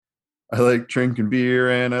I like drinking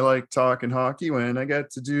beer and I like talking hockey. When I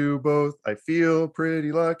get to do both, I feel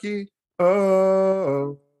pretty lucky.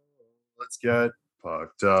 Oh, let's get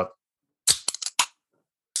pucked up.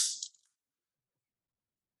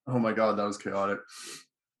 Oh my God, that was chaotic.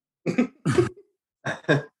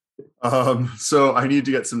 So I need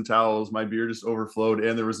to get some towels. My beer just overflowed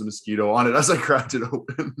and there was a mosquito on it as I cracked it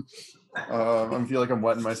open. I feel like I'm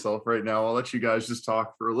wetting myself right now. I'll let you guys just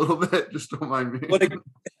talk for a little bit. Just don't mind me.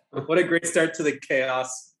 What a great start to the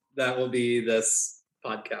chaos that will be this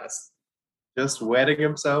podcast. Just wetting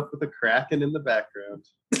himself with a kraken in the background.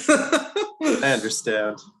 I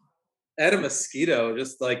understand. And a mosquito,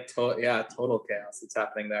 just like total chaos that's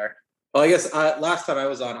happening there. Well, I guess last time I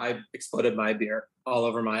was on, I exploded my beer all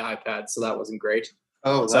over my iPad, so that wasn't great.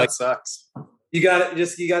 Oh, so that sucks. You got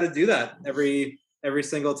to do that every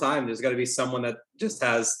single time. There's got to be someone that just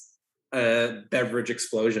has a beverage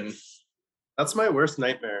explosion. That's my worst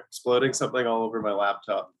nightmare, exploding something all over my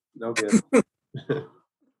laptop. No good.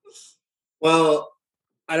 Well,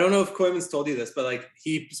 I don't know if Koiman's told you this, but like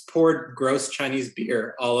he poured gross Chinese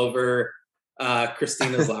beer all over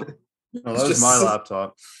Christina's laptop. No, that was my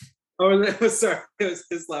laptop. Oh, it was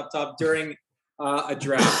his laptop during a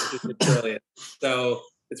draft, which is brilliant. So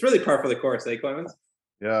it's really par for the course, eh, Koiman?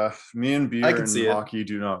 Yeah, me and beer and hockey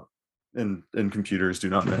do not, and computers do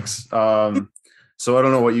not mix. So I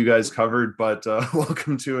don't know what you guys covered, but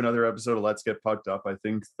welcome to another episode of Let's Get Pucked Up. I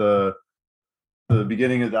think the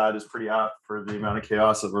beginning of that is pretty apt for the amount of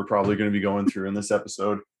chaos that we're probably going to be going through in this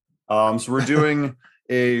episode. So we're doing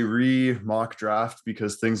a mock draft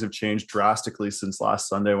because things have changed drastically since last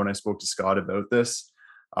Sunday when I spoke to Scott about this.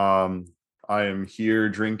 I am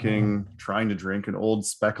here trying to drink an old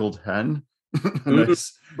speckled hen, a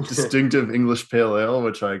nice distinctive English pale ale,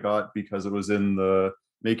 which I got because it was in the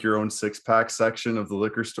make your own 6-pack section of the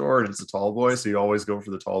liquor store, and it's a tall boy, so you always go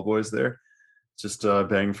for the tall boys there. Just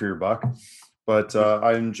bang for your buck. But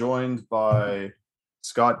I'm joined by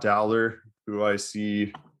Scott Dowler, who I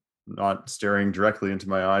see not staring directly into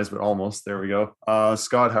my eyes, but almost. There we go.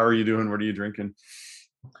 Scott, how are you doing? What are you drinking?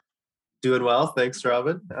 Doing well. Thanks,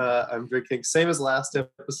 Robin. I'm drinking, same as last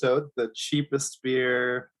episode, the cheapest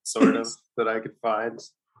beer, sort of, that I could find.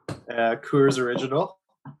 Coors Original,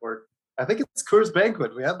 or I think it's Coors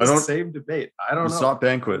Banquet. We have the same debate. I don't know. It's not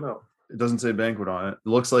Banquet. It doesn't say Banquet on it. It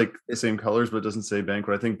looks like the same colors, but it doesn't say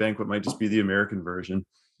Banquet. I think Banquet might just be the American version.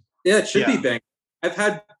 Yeah, it should be Banquet. I've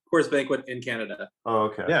had Coors Banquet in Canada. Oh,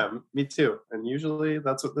 okay. Yeah, me too. And usually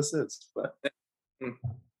that's what this is. But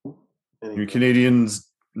anyway.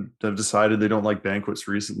 Canadians have decided they don't like banquets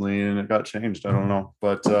recently, and it got changed. I don't know,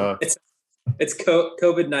 but it's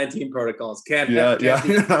COVID-19 protocols. Not allowed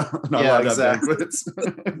to have banquets.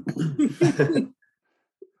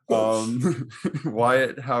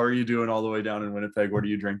 Wyatt, how are you doing all the way down in Winnipeg? What are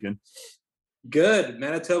you drinking? Good.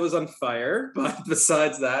 Manitoba's on fire, but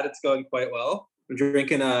besides that, it's going quite well. I'm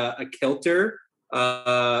drinking a Kilter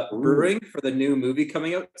brewing for the new movie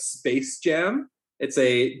coming out, Space Jam. It's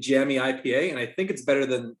a jammy IPA, and I think it's better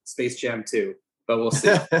than Space Jam 2, but we'll see.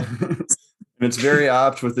 And it's very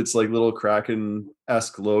apt with its like little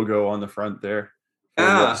Kraken-esque logo on the front there for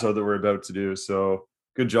the episode that we're about to do. So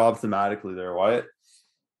good job thematically there, Wyatt.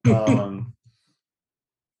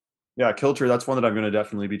 Yeah, Kilter, that's one that I'm going to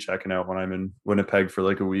definitely be checking out when I'm in Winnipeg for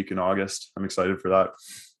like a week in August. I'm excited for that.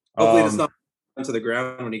 Hopefully it's not to the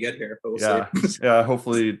ground when you get here, but we'll see. Yeah,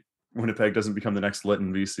 hopefully Winnipeg doesn't become the next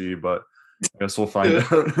Lytton, BC, but I guess we'll find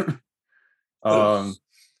out.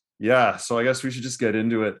 Yeah, so I guess we should just get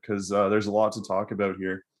into it because there's a lot to talk about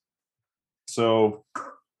here. So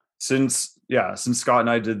since Scott and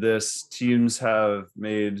I did this, teams have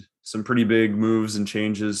made some pretty big moves and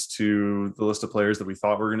changes to the list of players that we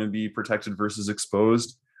thought were going to be protected versus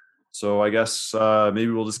exposed. So I guess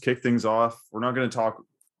maybe we'll just kick things off. We're not going to talk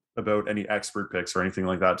about any expert picks or anything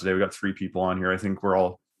like that today. We got 3 people on here. I think we're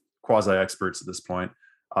all quasi-experts at this point.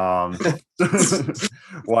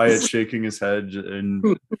 Wyatt shaking his head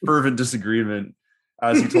in fervent disagreement.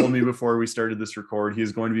 As he told me before we started this record, he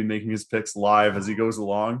is going to be making his picks live as he goes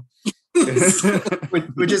along.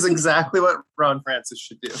 which is exactly what Ron Francis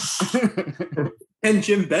should do. And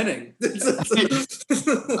Jim Benning.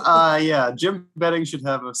 Yeah, Jim Benning should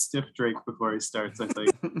have a stiff drink before he starts, I think.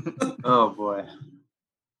 Oh boy.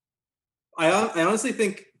 I honestly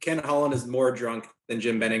think Ken Holland is more drunk than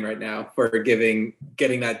Jim Benning right now for getting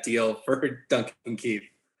that deal for Duncan Keith.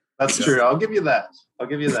 That's true. I'll give you that.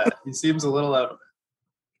 He seems a little out of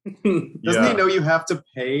it. Doesn't he know you have to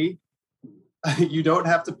pay? You don't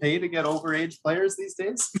have to pay to get overage players these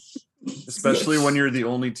days? Especially when you're the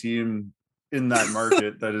only team in that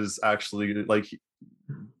market that is actually like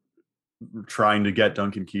trying to get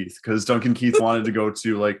Duncan Keith, because Duncan Keith wanted to go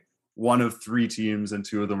to like one of 3 teams and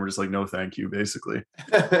 2 of them were just like, no, thank you, basically.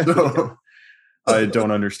 So I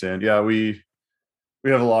don't understand. Yeah, we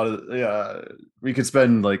have a lot of, we could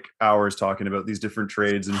spend like hours talking about these different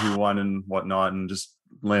trades and who won and whatnot and just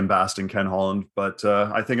lambasting Ken Holland. But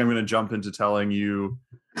I think I'm going to jump into telling you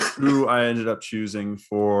who I ended up choosing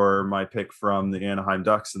for my pick from the Anaheim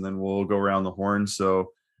Ducks, and then we'll go around the horn.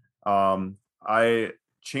 So I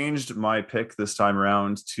changed my pick this time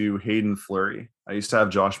around to Hayden Fleury. I used to have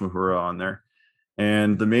Josh Mahura on there.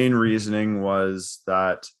 And the main reasoning was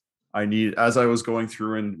that as I was going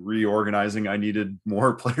through and reorganizing, I needed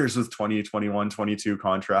more players with 20, 21, 22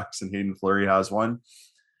 contracts, and Hayden Fleury has one.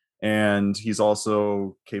 And he's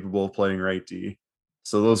also capable of playing right D.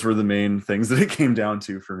 So those were the main things that it came down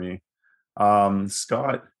to for me.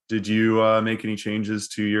 Scott, did you make any changes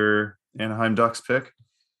to your Anaheim Ducks pick?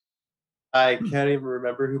 I can't even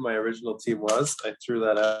remember who my original team was. I threw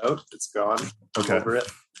that out. It's gone. Okay. I'm over it.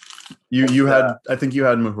 You had, I think you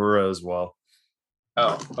had Mahura as well.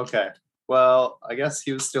 Oh, okay. Well, I guess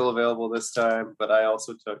he was still available this time, but I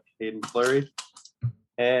also took Hayden Fleury.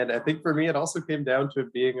 And I think for me, it also came down to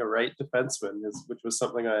being a right defenseman, which was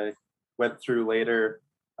something I went through later.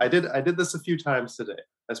 I did this a few times today.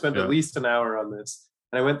 I spent at least an hour on this.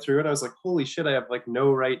 And I went through it. I was like, holy shit, I have like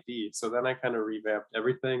no right D. So then I kind of revamped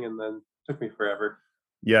everything, and then it took me forever.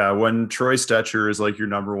 Yeah, when Troy Stetcher is like your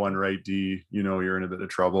number 1 right D, you know you're in a bit of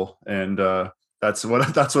trouble. And that's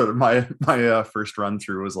what my first run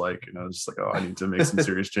through was like. And I was just like, oh, I need to make some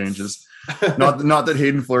serious changes. Not that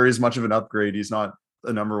Hayden Fleury is much of an upgrade. He's not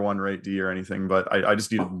a number 1 right D or anything, but I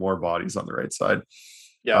just needed more bodies on the right side.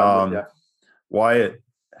 Yeah. Wyatt,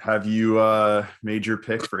 have you made your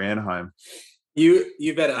pick for Anaheim?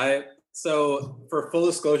 You bet. So for full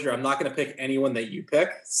disclosure, I'm not going to pick anyone that you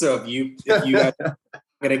pick. So if you guys are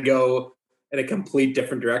going to go in a complete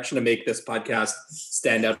different direction to make this podcast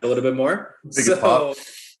stand out a little bit more. So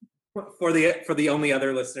for the only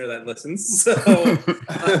other listener that listens, so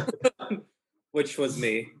which was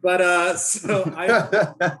me. But so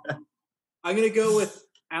I'm going to go with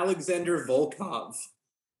Alexander Volkov.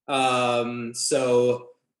 So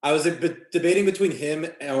I was debating between him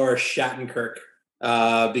or Shattenkirk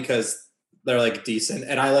because they're like decent,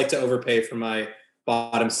 and I like to overpay for my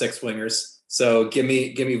bottom 6 wingers. So give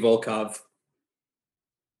me Volkov.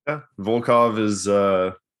 Yeah, Volkov is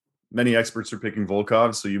many experts are picking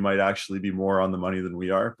Volkov, so you might actually be more on the money than we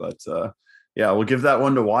are. But yeah, we'll give that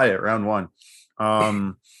one to Wyatt, round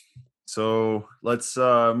 1. So let's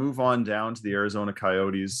move on down to the Arizona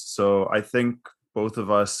Coyotes. So I think both of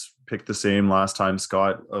us picked the same last time,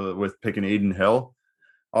 Scott, with picking Adin Hill.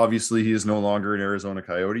 Obviously, he is no longer an Arizona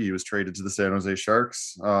Coyote. He was traded to the San Jose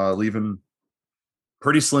Sharks, leaving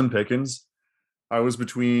pretty slim pickings. I was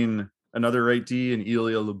between another right D and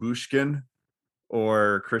Ilya Lyubushkin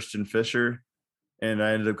or Christian Fischer, and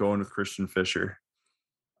I ended up going with Christian Fischer.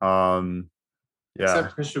 Yeah.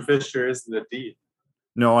 Except Christian Fischer isn't a D.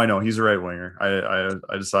 No, I know. He's a right winger.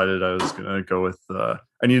 I decided I was going to go with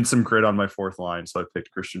I needed some grit on my 4th line, so I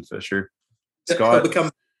picked Christian Fischer. Scott,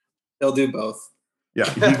 he'll do both. Yeah,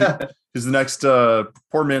 he's the next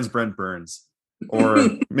poor man's Brent Burns, or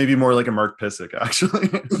maybe more like a Mark Pysyk,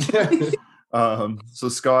 actually. So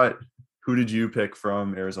Scott, who did you pick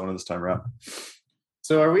from Arizona this time around?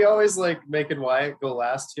 So are we always like making Wyatt go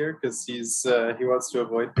last here because he wants to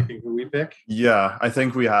avoid picking who we pick? Yeah, I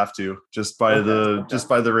think we have to just by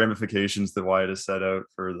the ramifications that Wyatt has set out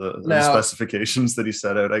for the specifications that he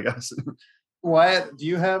set out, I guess. Wyatt, do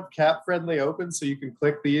you have cap friendly open so you can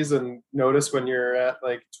click these and notice when you're at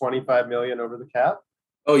like 25 million over the cap?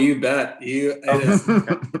 Oh, you bet.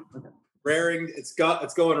 Raring, it's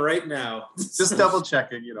going right now. Just double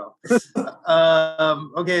checking, you know.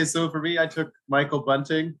 Okay, so for me, I took Michael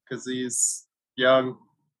Bunting because he's young.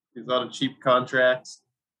 He's on a cheap contract.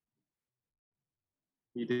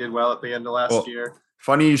 He did well at the end of last year.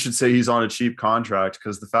 Funny you should say he's on a cheap contract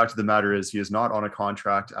because the fact of the matter is he is not on a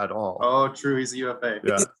contract at all. Oh, true. He's a UFA.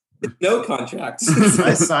 Yeah. No contract.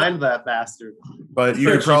 I signed that bastard. But you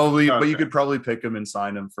could probably pick him and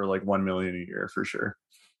sign him for like $1 million a year for sure.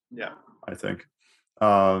 Yeah, I think.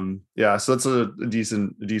 Yeah, so that's a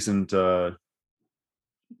decent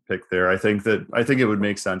pick there. I think it would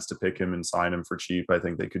make sense to pick him and sign him for cheap. I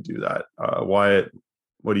think they could do that. Wyatt,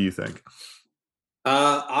 what do you think?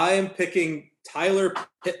 I am picking Tyler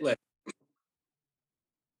Pitlick.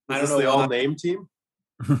 I don't know the all-name team.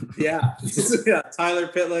 Yeah, Tyler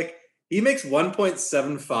Pitlick. He makes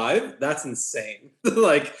 1.75. That's insane.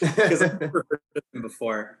 Like, because I've never heard of him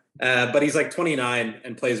before. But he's like 29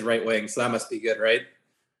 and plays right wing, so that must be good, right?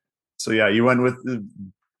 So yeah, you went with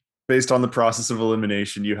based on the process of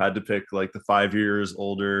elimination, you had to pick like the 5 years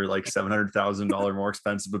older, like $700,000 more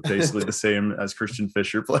expensive, but basically the same as Christian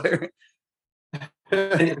Fischer player.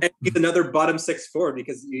 And he's another bottom six forward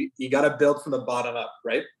because you got to build from the bottom up,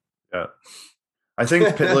 right? Yeah, I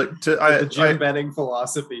think the Jim Benning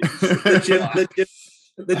philosophy.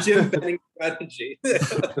 The Jim Benning strategy.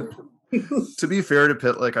 To be fair to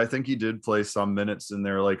Pitlick, I think he did play some minutes in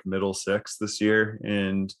their like middle six this year,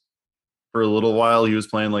 and for a little while he was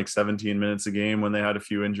playing like 17 minutes a game when they had a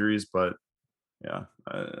few injuries. But yeah,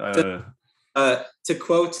 to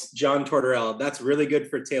quote John Tortorella, that's really good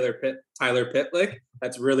for Tyler Pitlick.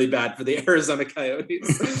 That's really bad for the Arizona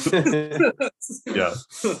Coyotes. Yeah,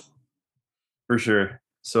 for sure.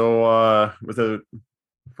 So without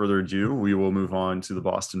further ado, we will move on to the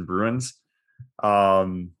Boston Bruins.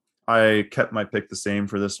 I kept my pick the same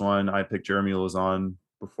for this one. I picked Jeremy Lauzon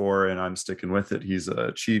before, and I'm sticking with it. He's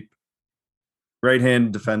a cheap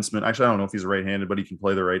right-handed defenseman. Actually, I don't know if he's right-handed, but he can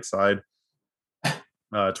play the right side.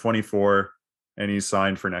 24, and he's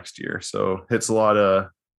signed for next year. So hits a lot of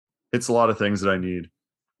things that I need.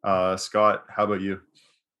 Scott, how about you?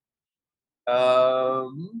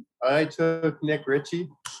 I took Nick Ritchie.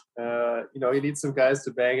 You need some guys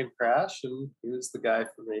to bang and crash, and he was the guy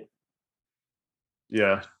for me.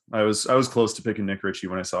 Yeah, I was close to picking Nick Ritchie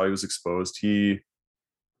when I saw he was exposed. He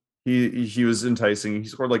was enticing. He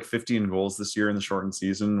scored like 15 goals this year in the shortened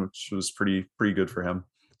season, which was pretty good for him.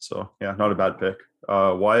 So yeah, not a bad pick.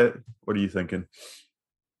 Wyatt, what are you thinking?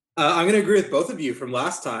 I'm going to agree with both of you from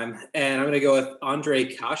last time, and I'm going to go with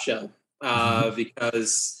Ondrej Kase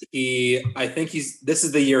because I think this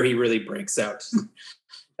is the year he really breaks out.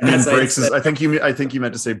 I think you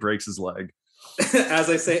meant to say breaks his leg. As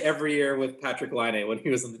I say every year with Patrick Laine when he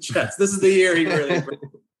was in the Jets, this is the year he really.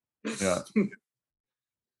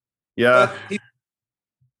 Yeah.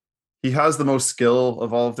 He has the most skill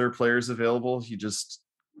of all of their players available. He just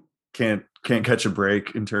can't catch a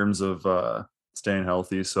break in terms of staying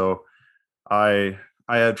healthy. So I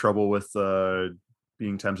had trouble with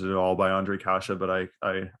being tempted at all by Ondrej Kase, but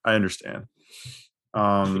I understand.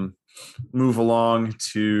 Move along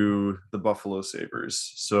to the Buffalo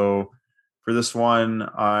Sabres. So for this one,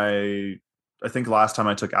 I think last time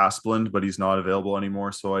I took Asplund, but he's not available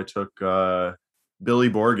anymore. So I took Billy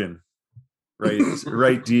Borgen,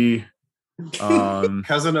 right D.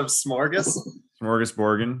 Cousin of Smorgas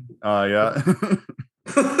Borgen. Yeah.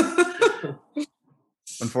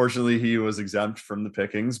 Unfortunately, he was exempt from the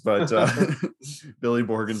pickings, but Billy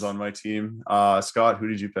Borgen's on my team. Scott, who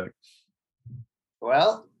did you pick?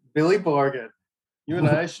 Well, Billy Borgen. You and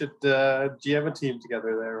I should GM a team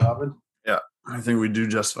together there, Robin. Yeah, I think we do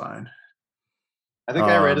just fine. I think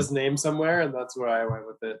I read his name somewhere, and that's where I went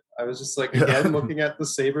with it. I was just like, again, looking at the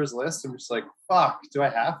Sabres list, I'm just like, fuck, do I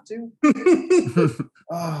have to?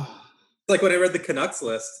 Oh. Like when I read the Canucks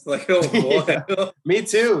list, like, oh boy. Yeah. Me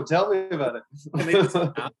too. Tell me about it.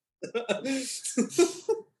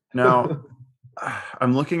 Now,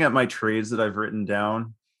 I'm looking at my trades that I've written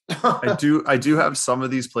down. I do have some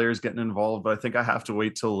of these players getting involved, but I think I have to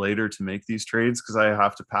wait till later to make these trades because I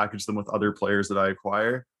have to package them with other players that I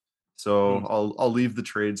acquire. So I'll leave the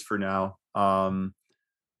trades for now.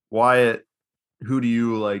 Wyatt, who do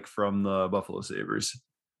you like from the Buffalo Sabres?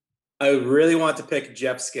 I really want to pick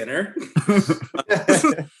Jeff Skinner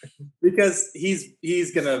because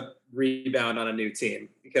he's gonna rebound on a new team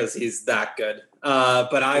because he's that good.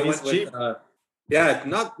 But I went with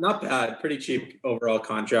not bad, pretty cheap overall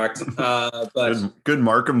contract. But good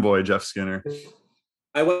Markham boy, Jeff Skinner.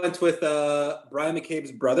 I went with Brian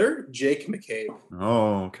McCabe's brother, Jake McCabe.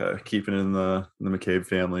 Oh, okay, keeping it in the McCabe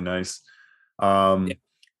family, nice.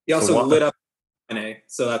 He also lit up NA,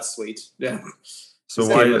 so that's sweet. Yeah. So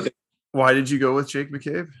why did you go with Jake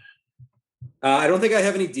McCabe? I don't think I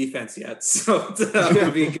have any defense yet, so I'm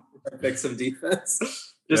gonna be good to pick some defense.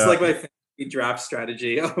 Just like my fantasy draft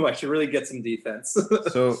strategy. Oh, I should really get some defense.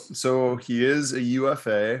 So he is a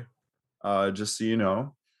UFA, just so you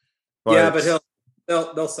know. But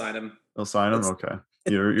they'll sign him. They'll sign him. Okay,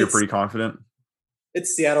 you're pretty confident.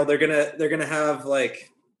 It's Seattle. They're gonna have like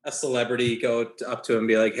a celebrity go up to him and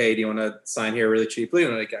be like, "Hey, do you want to sign here really cheaply?"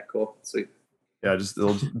 And I'm like, "Yeah, cool, sweet." Yeah,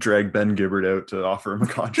 they'll drag Ben Gibbard out to offer him a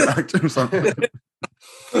contract or something.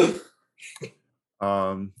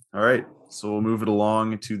 All right, so we'll move it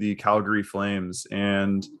along to the Calgary Flames,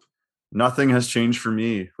 and nothing has changed for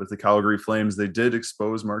me with the Calgary Flames. They did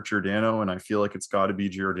expose Mark Giordano, and I feel like it's got to be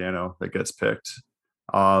Giordano that gets picked.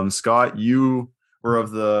 Scott, you were of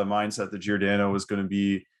the mindset that Giordano was going to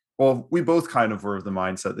be. Well, we both kind of were of the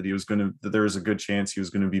mindset that there was a good chance he was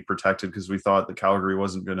going to be protected because we thought that Calgary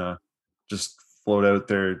wasn't going to just float out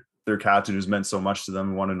their their captain who's meant so much to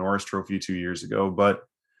them, won a Norris Trophy 2 years ago, but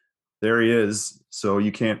there he is. So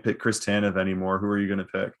you can't pick Chris Tanev anymore. Who are you going to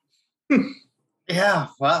pick? Yeah,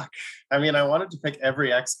 fuck. I mean, I wanted to pick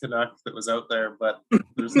every ex-Canuck that was out there, but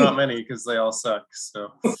there's not many because they all suck.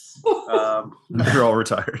 So they're all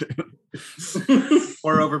retired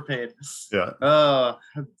or overpaid. Yeah.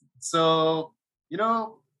 So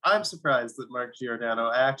I'm surprised that Mark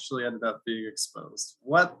Giordano actually ended up being exposed.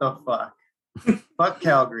 What the fuck? Fuck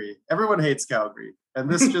Calgary. Everyone hates Calgary, and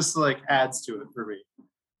this just like adds to it for me.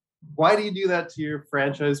 Why do you do that to your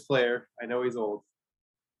franchise player? I know he's old,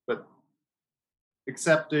 but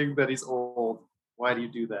accepting that he's old, why do you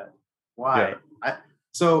do that? Why? Yeah.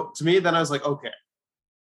 So to me, then I was like, okay,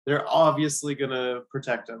 they're obviously gonna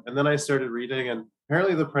protect him. And then I started reading, and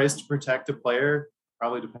apparently the price to protect a player,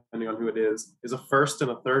 probably depending on who it is a first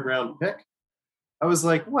and a third round pick. I was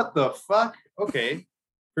like, what the fuck? Okay,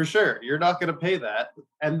 for sure, you're not gonna pay that.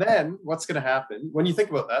 And then what's gonna happen? When you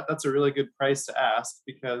think about that, that's a really good price to ask,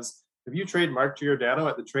 because if you trade Mark Giordano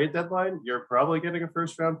at the trade deadline, you're probably getting a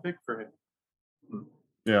first round pick for him.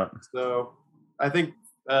 Yeah. So I think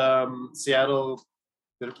Seattle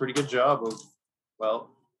did a pretty good job of,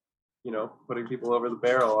 putting people over the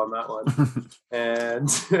barrel on that one and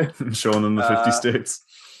showing them the 50 states.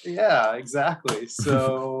 Yeah, exactly.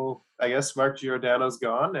 So I guess Mark Giordano's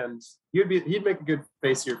gone, and he'd make a good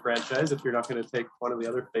face of your franchise if you're not going to take one of the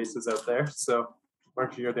other faces out there. So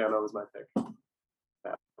Mark Giordano was my pick.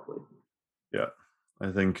 Yeah,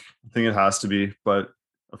 I think it has to be, but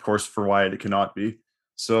of course for Wyatt it cannot be.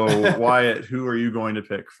 So Wyatt, who are you going to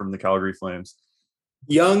pick from the Calgary Flames?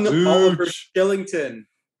 Young Oliver Shillington.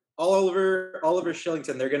 Oliver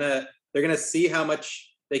Shillington. They're gonna see how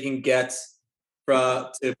much they can get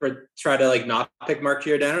to try to like not pick Mark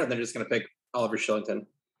Giordano, and they're just gonna pick Oliver Shillington.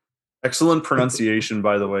 Excellent pronunciation,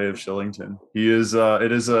 by the way, of Shillington. He is.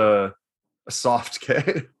 It is a soft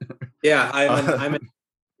K. Yeah, I'm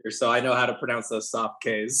so I know how to pronounce those soft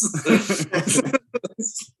Ks.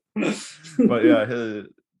 But yeah,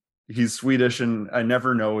 he's Swedish, and I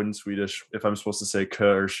never know in Swedish if I'm supposed to say k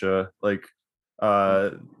or sh. Like,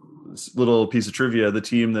 little piece of trivia: the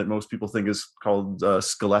team that most people think is called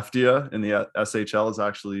Skellefteå in the SHL is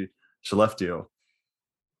actually Skellefteå.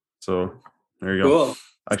 So there you go. Cool.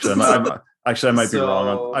 Actually, I might be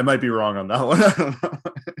wrong. I might be wrong on that one.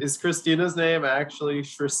 Is Christina's name actually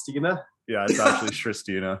Shristina? Yeah, it's actually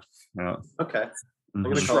Shristina. Yeah. Okay. I'm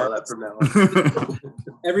gonna call her that from now on.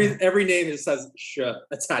 Every name just says "sh"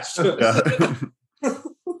 attached to it. Yeah.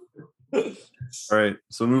 All right.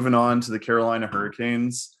 So moving on to the Carolina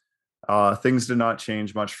Hurricanes. Things did not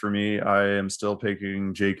change much for me. I am still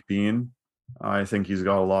picking Jake Bean. I think he's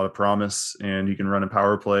got a lot of promise, and he can run a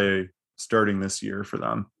power play starting this year for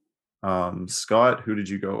them. Scott, who did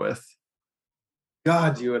you go with?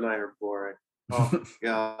 God, you and I are boring. Oh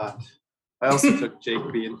God. I also took Jake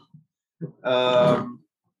Bean.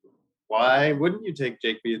 Why wouldn't you take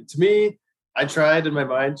Jake Bean? To me, I tried in my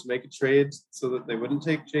mind to make a trade so that they wouldn't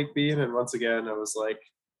take Jake Bean, and once again, I was like,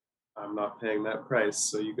 I'm not paying that price,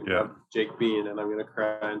 so you can have Jake Bean, and I'm going to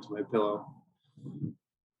cry into my pillow.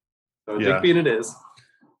 So Jake Bean it is.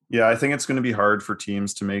 Yeah, I think it's going to be hard for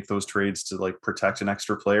teams to make those trades to like protect an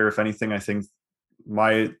extra player. If anything, I think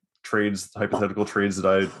my hypothetical trades that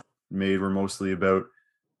I made were mostly about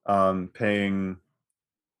paying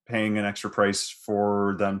an extra price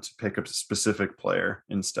for them to pick up a specific player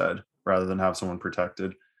instead, rather than have someone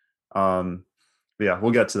protected. But yeah,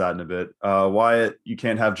 we'll get to that in a bit. Wyatt, you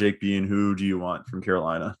can't have Jake Bean. Who do you want from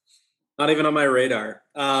Carolina? Not even on my radar.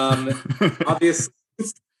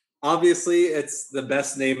 Obviously, it's the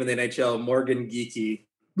best name in the NHL, Morgan Geekie,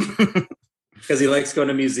 because he likes going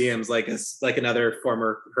to museums like another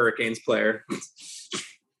former Hurricanes player.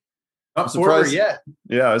 Not surprised yet.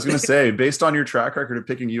 Yeah, I was going to say, based on your track record of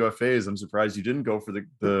picking UFAs, I'm surprised you didn't go for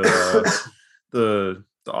the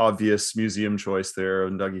obvious museum choice there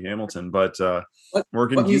in Dougie Hamilton. But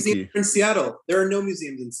Morgan Geekie. Museum in Seattle? There are no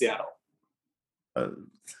museums in Seattle.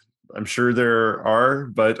 I'm sure there are,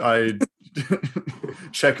 but I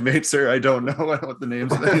checkmate, sir. I don't know what the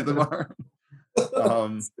names of any of them are.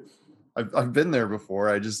 I've been there before.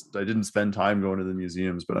 I didn't spend time going to the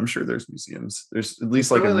museums, but I'm sure there's museums. There's at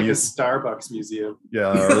least like a Starbucks museum.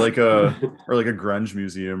 Yeah, or like a grunge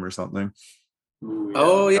museum or something.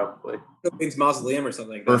 Ooh, yeah, probably. Philippines Mausoleum or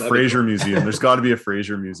something. Or Fraser Museum. There's got to be a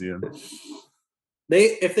Fraser Museum.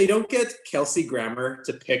 If they don't get Kelsey Grammer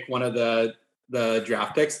to pick one of the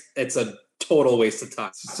draft picks, it's a total waste of time.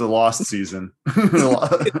 It's a lost season.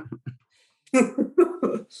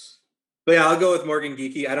 But yeah, I'll go with Morgan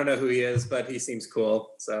Geekie. I don't know who he is, but he seems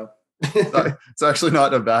cool. So It's actually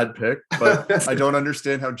not a bad pick, but I don't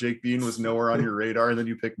understand how Jake Bean was nowhere on your radar, and then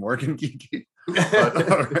you pick Morgan Geekie.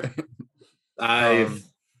 But, all right. I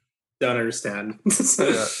don't understand.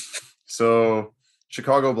 Yeah. So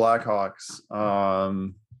Chicago Blackhawks.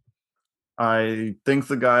 I think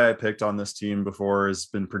the guy I picked on this team before has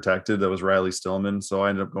been protected. That was Riley Stillman. So I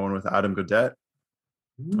ended up going with Adam Gaudette.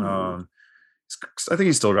 I think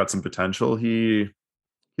he's still got some potential. He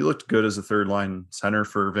looked good as a third line center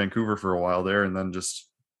for Vancouver for a while there, and then just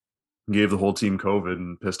gave the whole team COVID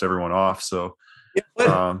and pissed everyone off. So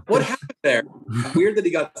what happened there? Weird that he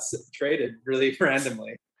got traded really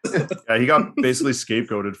randomly. Yeah, he got basically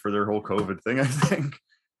scapegoated for their whole COVID thing, I think,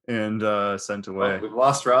 and sent away. We've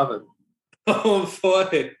lost Robin. Oh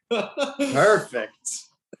boy. Perfect.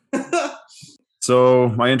 So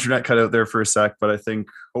my internet cut out there for a sec, but I think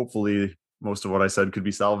hopefully most of what I said could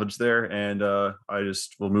be salvaged there. And I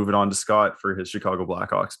just will move it on to Scott for his Chicago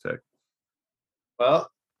Blackhawks pick. Well,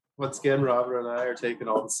 once again, Robert and I are taking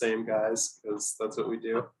all the same guys because that's what we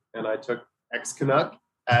do. And I took ex-Canuck,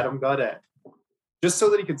 Adam Gaudette, just so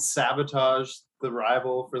that he could sabotage the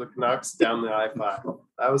rival for the Canucks down the I-5.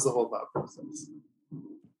 That was the whole thought process.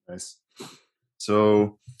 Nice.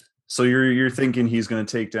 So you're thinking he's going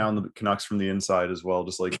to take down the Canucks from the inside as well,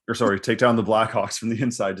 take down the Blackhawks from the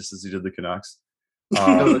inside, just as he did the Canucks.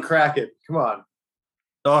 No, the Kraken. Come on.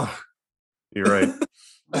 Oh, you're right.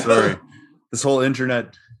 Sorry. This whole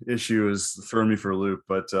internet issue has thrown me for a loop,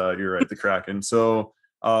 but you're right, the Kraken. So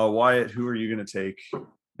Wyatt, who are you going to take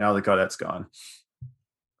now that Gaudette's gone?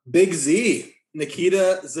 Big Z,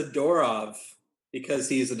 Nikita Zadorov, because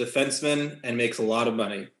he's a defenseman and makes a lot of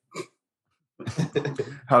money.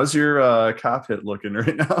 How's your cap hit looking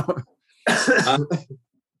right now?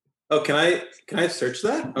 Can I search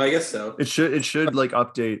that? Oh, I guess so. It should like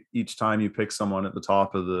update each time you pick someone at the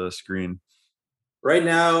top of the screen. Right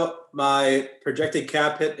now, my projected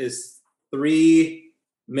cap hit is $3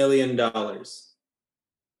 million.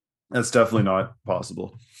 That's definitely not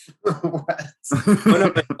possible. What?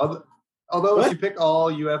 Although if you pick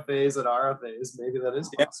all UFAs and RFAs, maybe that is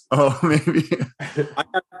possible. Oh, maybe.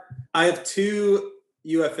 I have 2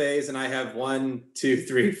 UFAs and I have 1, 2,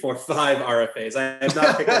 3, 4, 5 RFAs. I have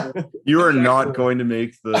not picked. You are not going to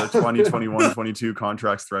make the 2021-22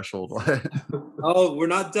 contracts threshold. Oh, we're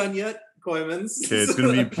not done yet, Koymans. Okay, it's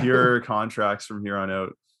going to be pure contracts from here on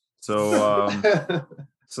out. So,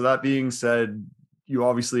 so that being said, you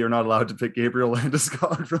obviously are not allowed to pick Gabriel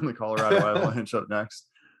Landeskog from the Colorado Avalanche up next.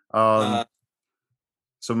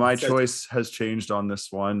 So my choice has changed on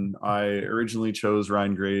this one. I originally chose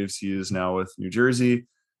Ryan Graves. He is now with New Jersey.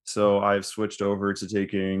 So I've switched over to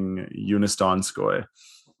taking Joonas Donskoi.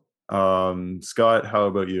 Scott, how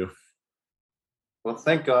about you? Well,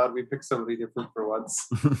 thank God we picked somebody different for once.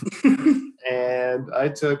 And I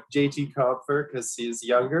took JT Compher because he's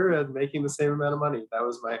younger and making the same amount of money. That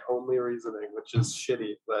was my only reasoning, which is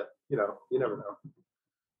shitty, but you never know.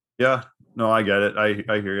 Yeah, no, I get it. I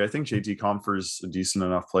hear you. I think JT Compher's a decent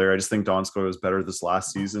enough player. I just think Donskoi was better this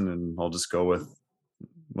last season, and I'll just go with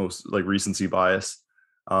most like recency bias.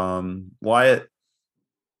 Wyatt,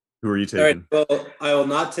 who are you taking? All right, well, I will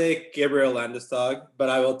not take Gabriel Landeskog, but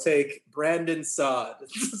I will take Brandon Saad.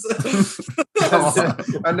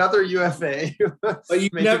 Another UFA. But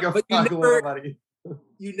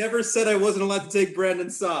you never said I wasn't allowed to take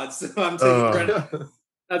Brandon Saad, so I'm taking Brandon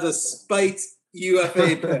as a spite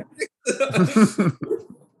UFA pick.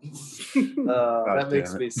 That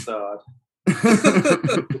makes me sad.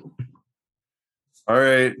 All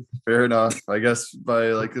right, fair enough. I guess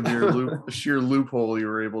by like a sheer loophole, you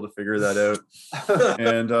were able to figure that out.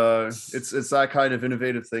 And it's that kind of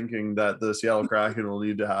innovative thinking that the Seattle Kraken will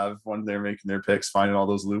need to have when they're making their picks, finding all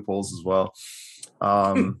those loopholes as well.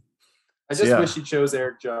 I just wish he chose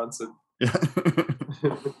Erik Johnson. Yeah.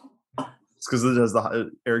 It's because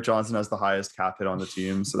Erik Johnson has the highest cap hit on the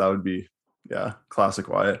team, so that would be classic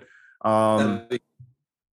Wyatt.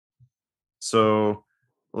 So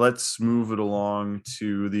let's move it along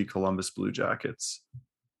to the Columbus Blue Jackets.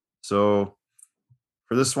 So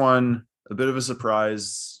for this one, a bit of a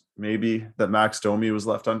surprise, maybe, that Max Domi was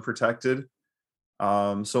left unprotected.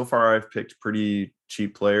 So far, I've picked pretty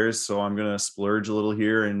cheap players, so I'm going to splurge a little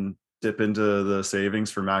here and dip into the savings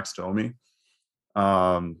for Max Domi.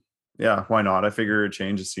 Yeah, why not? I figure a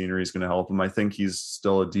change of scenery is going to help him. I think he's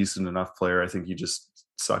still a decent enough player. I think he just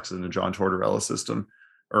sucks in the John Tortorella system,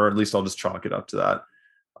 or at least I'll just chalk it up to that.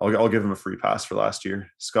 I'll give him a free pass for last year.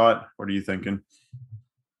 Scott, what are you thinking?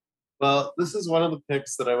 Well, this is one of the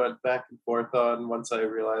picks that I went back and forth on once I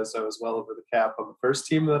realized I was well over the cap on the first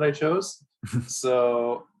team that I chose.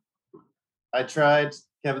 So I tried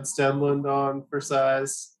Kevin Stenlund on for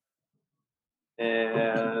size.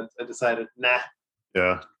 and I decided, nah.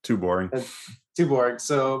 Yeah, too boring. Too boring.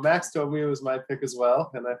 So Max Domi was my pick as well,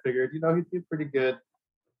 and I figured, he'd be pretty good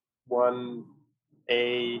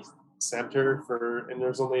 1A center and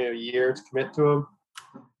there's only a year to commit to him.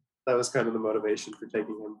 That was kind of the motivation for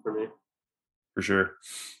taking him for me. For sure.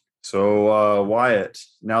 So Wyatt,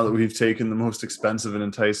 now that we've taken the most expensive and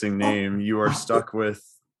enticing name, you are stuck with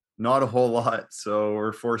not a whole lot. So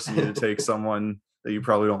we're forcing you to take someone that you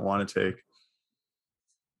probably don't want to take.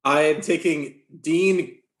 I am taking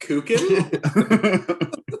Dean Kukin.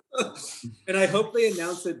 And I hope they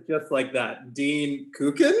announce it just like that. Dean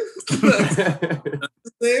Kukin? That's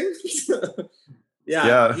his name?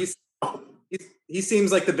 Yeah. He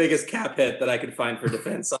seems like the biggest cap hit that I could find for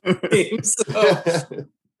defense on the team. So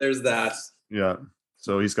there's that. Yeah.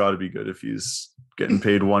 So he's got to be good if he's getting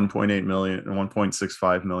paid 1.8 million and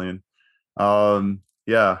 1.65 million.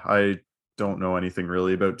 Yeah, I don't know anything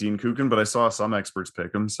really about Dean Kukin, but I saw some experts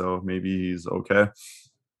pick him, so maybe he's okay.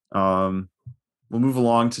 We'll move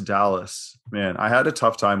along to Dallas. Man, I had a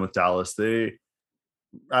tough time with Dallas. They,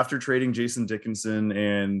 after trading Jason Dickinson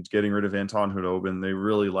and getting rid of Anton Khudobin, they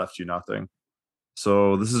really left you nothing.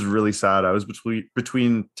 So this is really sad. I was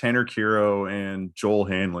between Tanner Kiro and Joel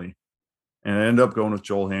Hanley, and I ended up going with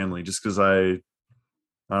Joel Hanley just because I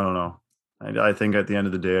don't know. I think at the end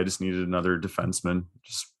of the day, I just needed another defenseman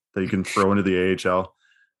just that you can throw into the AHL.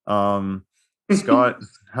 Scott,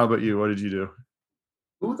 how about you? What did you do?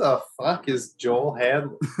 Who the fuck is Joel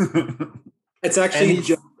Hanley? It's actually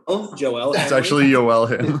Joel. It's actually Yoel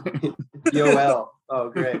Hanley. Yoel. Oh,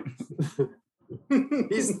 great.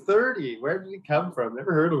 He's 30. Where did he come from?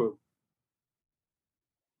 Never heard of him.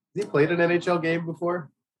 Has he played an NHL game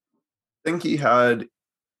before? I think he had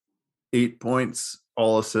 8 points,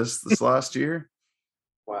 all assists this last year.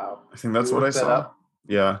 Wow. I think that's what I saw.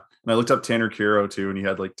 Yeah. And I looked up Tanner Kiro too, and he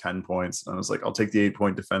had like 10 points. And I was like, I'll take the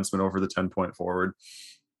 8-point defenseman over the 10-point forward.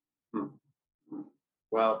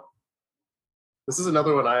 Well, this is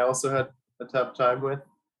another one I also had a tough time with.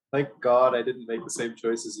 Thank God I didn't make the same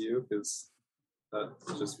choice as you, because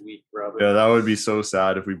that's just weak, Robin. Yeah, that would be so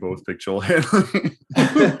sad if we both picked Joel Hanley.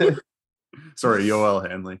 Sorry, Yoel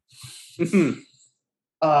Hanley.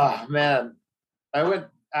 Man.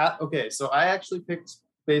 So I actually picked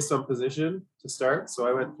based on position to start. So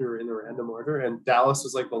I went through in a random order, and Dallas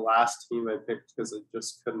was like the last team I picked because I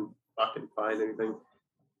just couldn't fucking find anything.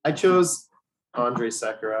 I chose Andre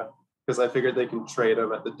Sekera because I figured they can trade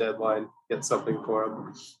him at the deadline, get something for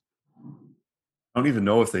him. I don't even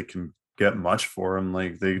know if they can get much for him.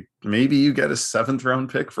 Like maybe you get a 7th round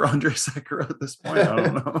pick for Andre Sekera at this point. I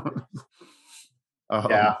don't know.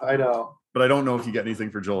 Yeah, I know. But I don't know if you get anything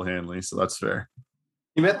for Joel Hanley, so that's fair.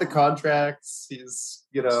 He met the contracts. He's,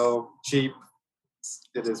 cheap.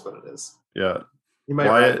 It is what it is. Yeah. He might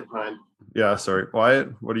ride behind. Yeah, sorry. Wyatt,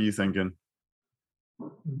 what are you thinking?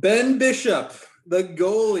 Ben Bishop, the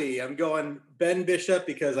goalie. I'm going Ben Bishop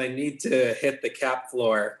because I need to hit the cap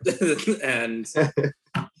floor. And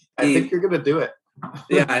I think you're going to do it.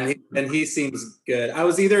 Yeah, and he seems good.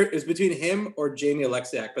 It was between him or Jamie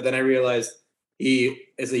Alexiak, but then I realized he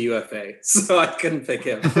is a UFA, so I couldn't pick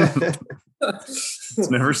him. It's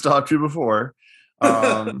never stopped you before.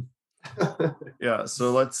 Yeah,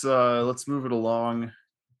 so let's move it along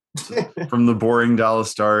from the boring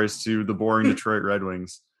Dallas Stars to the boring Detroit Red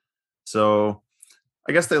Wings. So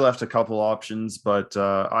I guess they left a couple options, but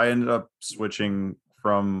I ended up switching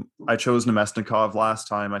I chose Nemesnikov last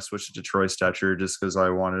time. I switched to Troy Stecher just because I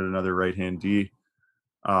wanted another right-hand D.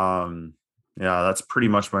 Yeah, that's pretty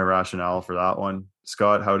much my rationale for that one.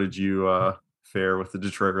 Scott, how did you fare with the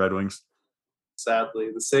Detroit Red Wings? Sadly,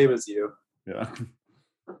 the same as you. Yeah.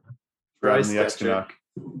 Troy the ex-Canuck.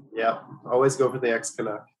 Yeah, always go for the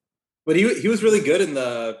ex-Canuck. But he was really good in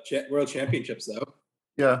the World Championships, though.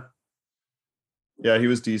 Yeah. Yeah, he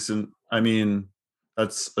was decent. I mean,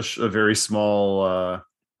 that's a very small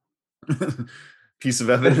piece of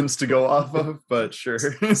evidence to go off of, but sure.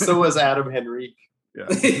 So was Adam Henrique.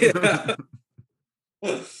 Yeah.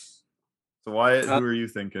 So Wyatt, who are you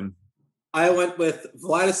thinking? I went with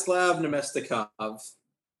Vladislav Nemestikov.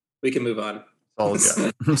 We can move on.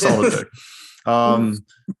 Solid, yeah. Solid pick. And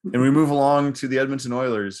we move along to the Edmonton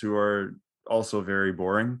Oilers, who are also very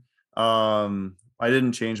boring. I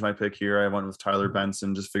didn't change my pick here. I went with Tyler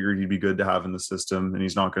Benson, just figured he'd be good to have in the system, and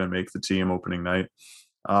he's not going to make the team opening night.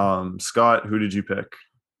 Scott, who did you pick?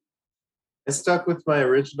 I stuck with my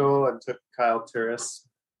original and took Kyle Turris.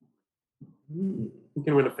 He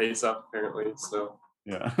can win a face-off, apparently, so.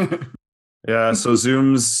 Yeah. Yeah, so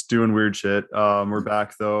Zoom's doing weird shit. We're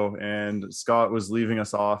back though, and Scott was leaving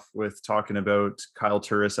us off with talking about Kyle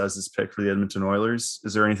Turris as his pick for the Edmonton Oilers.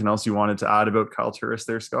 Is there anything else you wanted to add about Kyle Turris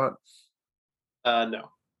there, Scott? No.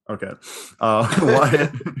 Okay.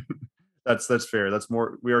 Wyatt, that's fair. That's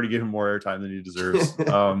more. We already gave him more airtime than he deserves.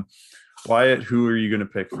 Wyatt, who are you going to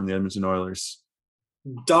pick from the Edmonton Oilers?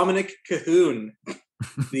 Dominic Cahoon,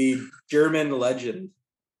 the German legend.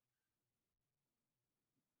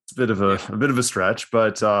 It's a bit of a stretch,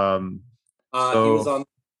 but he was on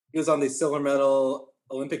the silver medal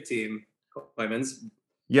Olympic team, Clemens.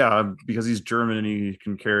 Yeah, because he's German and he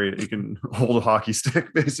can carry it. He can hold a hockey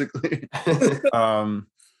stick, basically.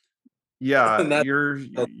 Yeah, you're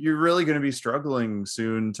really going to be struggling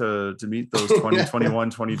soon to meet those 2021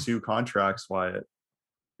 22 contracts, Wyatt.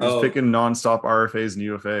 He's picking nonstop RFAs and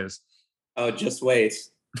UFAs. Oh, just wait.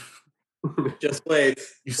 Just wait.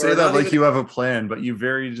 You say that like you have a plan, but you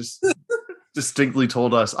very just distinctly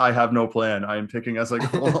told us, I have no plan. I am picking as I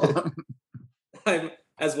go along.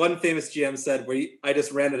 As one famous GM said, I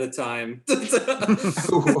just ran out of time.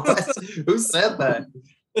 What? Who said that?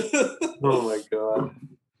 Oh my God.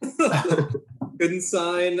 Couldn't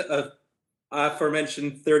sign a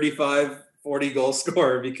aforementioned 35-40 goal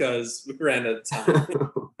scorer because we ran out of time.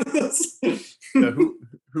 Yeah,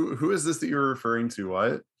 who is this that you're referring to,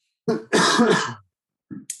 Wyatt? I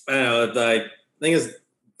don't know. I think his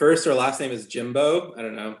first or last name is Jimbo. I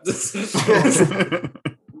don't know.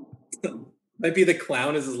 Might be the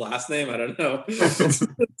clown is his last name. I don't know.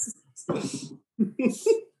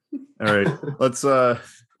 All right,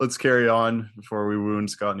 let's carry on before we wound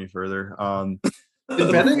Scott any further.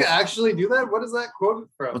 Did Benning actually do that? What is that quoted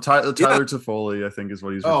from? Well, Tyler Toffoli, I think, is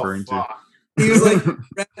what he's referring to. He was like,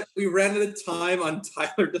 we ran out of time on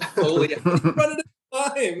Tyler Toffoli. Run out of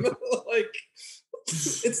time. Like,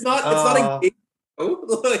 it's not a game.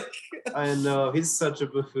 Like, I know, he's such a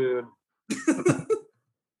buffoon.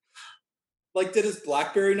 Like, did his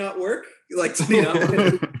BlackBerry not work? Like, did he not?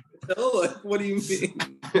 Like, what do you mean?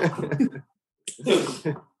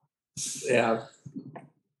 Yeah.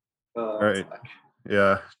 All right.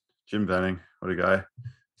 Yeah. Jim Benning. What a guy.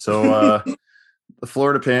 So the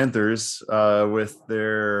Florida Panthers, with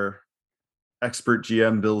their expert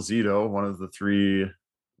GM Bill Zito, one of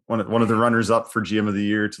the runners up for GM of the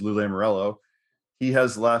year to Lou Lamoriello, he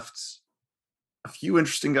has left a few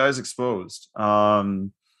interesting guys exposed.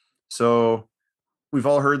 So we've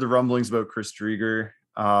all heard the rumblings about Chris Driedger.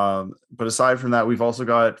 But aside from that, we've also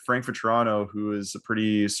got Frank Vatrano, who is a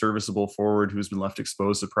pretty serviceable forward who's been left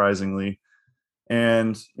exposed surprisingly.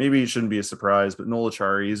 And maybe it shouldn't be a surprise, but Noel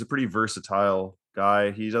Acciari is a pretty versatile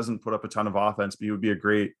guy. He doesn't put up a ton of offense, but he would be a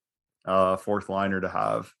great fourth liner to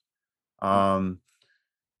have.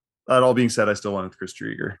 That all being said, I still went with Chris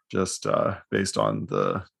Driedger, just based on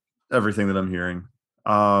everything that I'm hearing.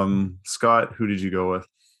 Scott, who did you go with?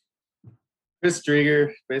 Chris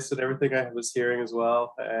Driedger, based on everything I was hearing as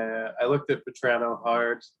well. I looked at Vatrano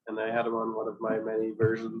hard, and I had him on one of my many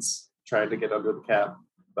versions, trying to get under the cap,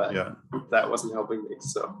 but that wasn't helping me.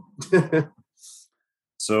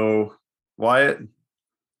 So, Wyatt,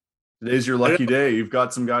 today's your lucky day. You've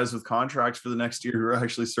got some guys with contracts for the next year who are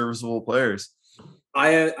actually serviceable players. I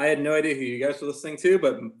had no idea who you guys were listening to,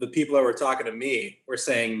 but the people that were talking to me were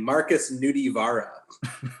saying Marcus Nudivara.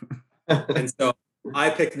 And so I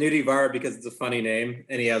picked Nudivara because it's a funny name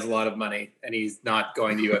and he has a lot of money and he's not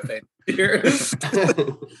going to UFA here.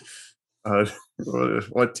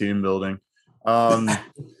 What team building? No,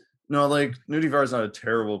 like Nudivara's not a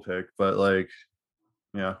terrible pick, but like,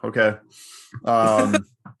 yeah, okay.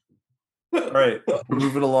 All right,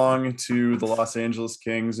 moving along to the Los Angeles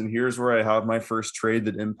Kings, and here's where I have my first trade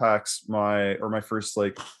that impacts my first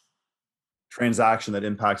like transaction that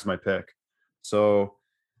impacts my pick. So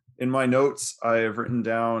in my notes, I have written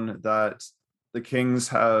down that the Kings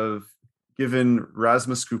have given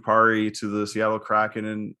Rasmus Kupari to the Seattle Kraken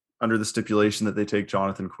and under the stipulation that they take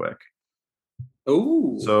Jonathan Quick.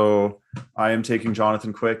 Oh, so I am taking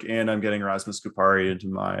Jonathan Quick and I'm getting Rasmus Kupari into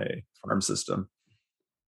my farm system.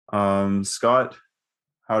 Scott,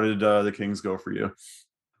 how did the Kings go for you?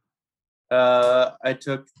 I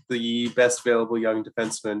took the best available young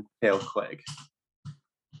defenseman, Cale Clegg.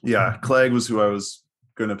 Yeah, Clegg was who I was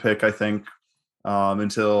going to pick, I think,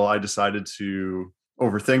 until I decided to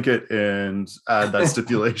overthink it and add that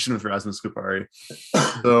stipulation with Rasmus Kupari.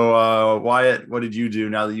 So, Wyatt, what did you do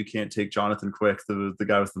now that you can't take Jonathan Quick, the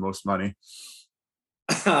guy with the most money?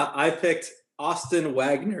 I picked Austin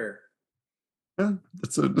Wagner. Yeah,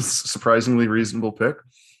 that's a surprisingly reasonable pick.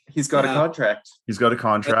 He's got a contract. He's got a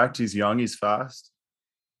contract. He's young. He's fast.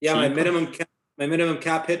 Yeah, my minimum My minimum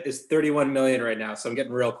cap hit is 31 million right now, so I'm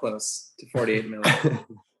getting real close to 48 million.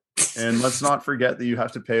 And let's not forget that you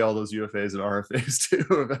have to pay all those UFAs and RFAs too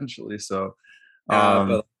eventually. So,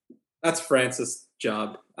 but that's Francis'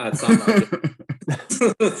 job. It's not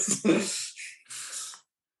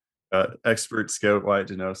my expert scout Wyatt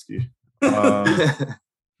Danowski.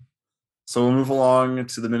 So we'll move along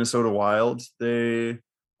to the Minnesota Wild. They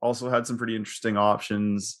also had some pretty interesting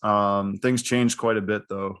options. Things changed quite a bit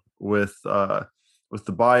though with the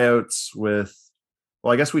buyouts.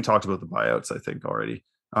 I guess we talked about the buyouts I think already.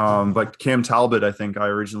 But Cam Talbot, I think I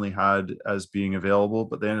originally had as being available,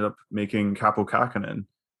 but they ended up making Kaapo Kähkönen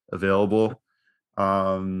available.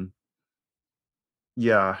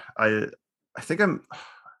 Yeah, I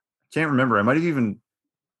can't remember. I might have even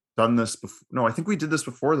done this before. No, I think we did this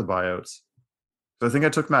before the buyouts. So I think I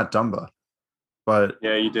took Matt Dumba, but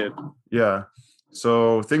yeah, you did. Yeah.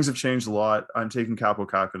 So things have changed a lot. I'm taking Kaapo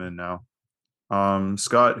Kähkönen now.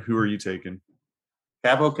 Scott, who are you taking?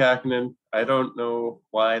 Kaapo Kähkönen. I don't know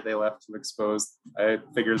why they left him exposed. I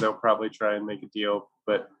figure they'll probably try and make a deal,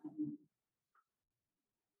 but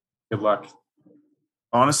good luck.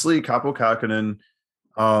 Honestly, Kaapo Kähkönen,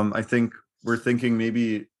 I think we're thinking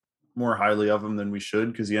maybe more highly of him than we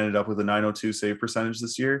should because he ended up with a 902 save percentage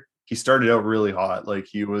this year. He started out really hot. Like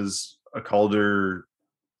he was a Calder,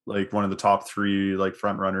 like one of the top 3 like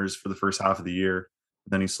front runners for the first half of the year.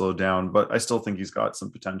 Then he slowed down, but I still think he's got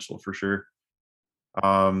some potential for sure.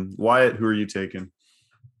 Wyatt, who are you taking?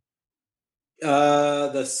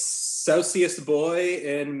 The sauciest boy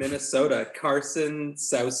in Minnesota, Carson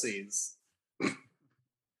Saucies. A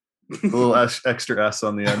little extra S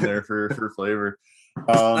on the end there for flavor.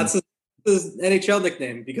 That's his NHL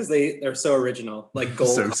nickname because they're so original, like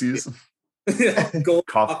Gold Saucies. Gold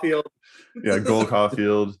Caulfield. Yeah, Gold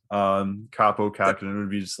Caulfield. Kaapo Kähkönen would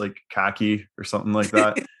be just like khaki or something like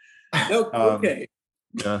that. No, okay.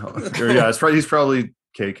 Yeah, he's probably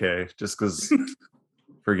KK just because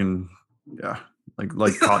friggin'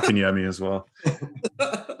 like Kotkaniemi as well.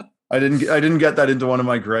 I didn't get that into one of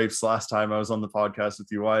my gripes last time I was on the podcast with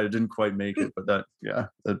you. Why I didn't quite make it, but that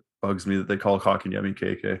bugs me that they call Kotkaniemi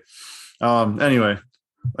KK. Anyway,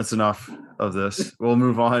 that's enough of this. We'll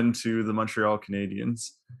move on to the Montreal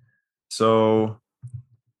Canadiens. So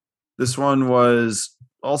this one was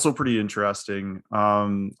also pretty interesting.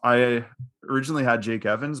 I originally had Jake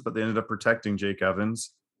Evans, but they ended up protecting Jake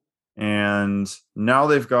Evans. And now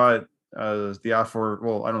they've got I don't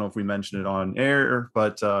know if we mentioned it on air,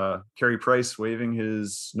 but Carey Price waiving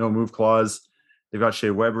his no move clause. They've got Shea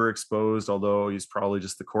Weber exposed, although he's probably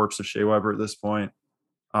just the corpse of Shea Weber at this point.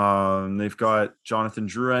 They've got Jonathan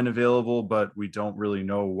Drouin available, but we don't really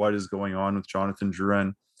know what is going on with Jonathan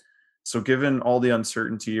Drouin. So given all the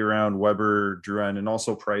uncertainty around Weber, Drouin, and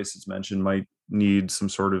also Price, as mentioned, might need some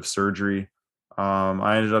sort of surgery,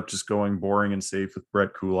 I ended up just going boring and safe with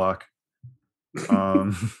Brett Kulak.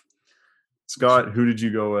 Scott, who did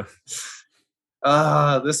you go with?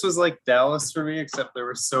 This was like Dallas for me, except there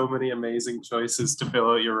were so many amazing choices to fill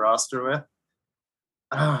out your roster with.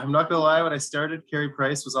 I'm not gonna lie, when I started, Carey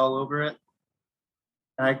Price was all over it.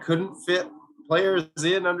 I couldn't fit players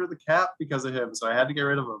in under the cap because of him, so I had to get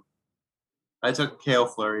rid of him. I took Cale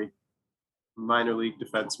Fleury, minor league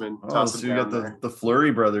defenseman. Oh, so you got the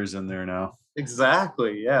Fleury brothers in there now.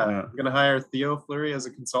 Exactly, yeah. I'm gonna hire Theo Fleury as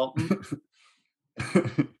a consultant.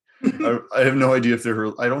 I have no idea if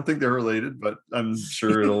I don't think they're related, but I'm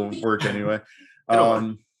sure it'll work anyway.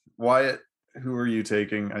 Wyatt, who are you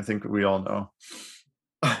taking? I think we all know.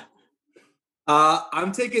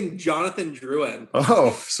 I'm taking Jonathan Drouin.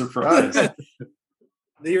 Oh, surprise.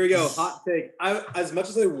 Here we go. Hot take. As much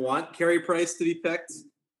as I want Carey Price to be picked,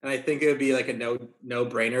 and I think it would be like a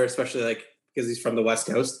no-brainer, especially like because he's from the West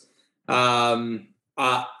Coast. I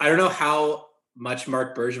don't know how much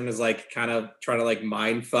Mark Bergevin is like kind of trying to like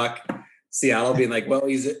mind fuck Seattle, being like, well,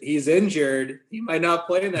 he's injured, he might not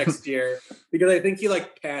play next year, because I think he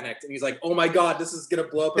like panicked and he's like, oh my god, this is gonna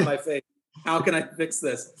blow up in my face. How can I fix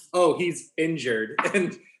this? Oh, he's injured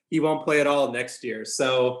and he won't play at all next year.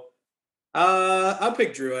 So I'll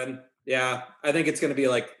pick Drouin. Yeah, I think it's gonna be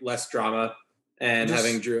like less drama and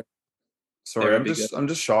having Drouin. Sorry, I'm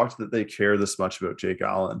just shocked that they care this much about Jake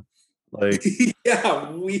Allen. Like, yeah,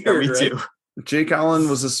 weird. Yeah, me too. Jake Allen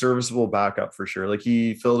was a serviceable backup for sure. Like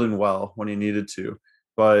he filled in well when he needed to,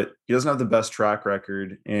 but he doesn't have the best track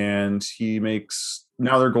record. And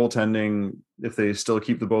now their goaltending, if they still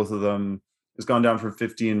keep the both of them, has gone down from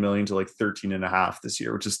 15 million to like 13.5 this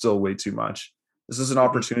year, which is still way too much. This is an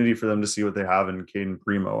opportunity for them to see what they have in Caden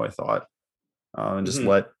Primo, I thought, and just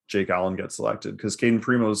let Jake Allen get selected, because Caden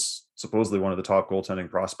Primo's supposedly one of the top goaltending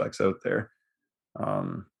prospects out there.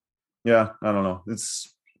 Yeah, I don't know. It's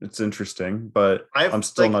interesting, but I'm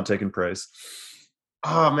still not taking praise.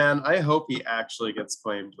 Oh man, I hope he actually gets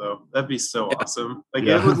claimed though. That'd be so awesome. Like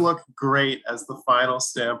it would look great as the final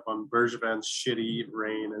stamp on Bergevin's shitty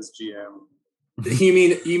reign as GM. You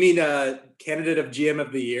mean candidate of GM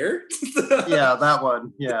of the year? Yeah, that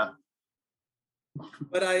one. Yeah.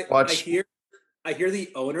 But I hear the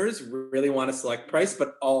owners really want to select Price,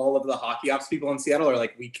 but all of the hockey ops people in Seattle are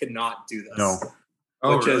like, we cannot do this. No.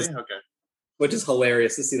 Oh, really? Okay. Which is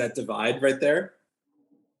hilarious to see that divide right there.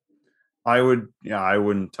 I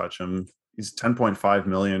wouldn't touch him. He's 10.5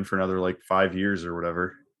 million for another like 5 years or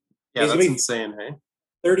whatever. Yeah, that's insane, hey?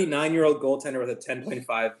 39-year-old goaltender with a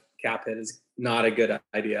 10.5 cap hit is not a good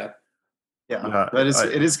idea. Yeah,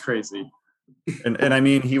 it is crazy. And I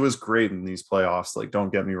mean, he was great in these playoffs. Like,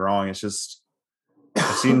 don't get me wrong. It's just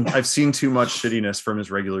I've seen too much shittiness from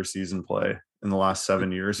his regular season play in the last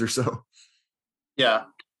 7 years or so. Yeah.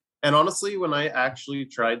 And honestly, when I actually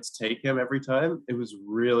tried to take him every time, it was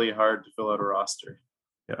really hard to fill out a roster.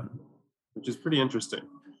 Yeah. Which is pretty interesting.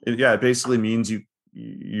 It basically means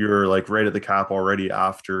you're like right at the cap already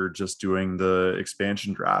after just doing the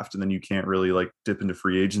expansion draft, and then you can't really like dip into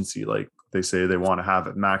free agency. Like they say they want to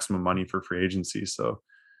have maximum money for free agency. So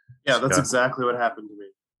yeah, that's exactly what happened to me.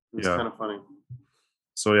 It's kind of funny.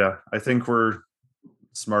 So yeah, I think we're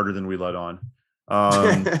smarter than we let on.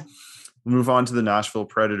 Move on to the Nashville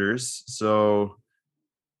Predators. So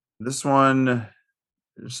this one,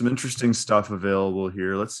 there's some interesting stuff available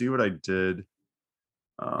here. Let's see what I did.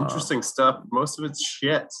 Interesting stuff. Most of it's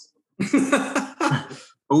shit.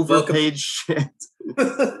 Overpaid shit.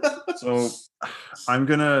 So I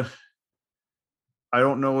don't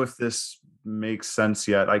know if this makes sense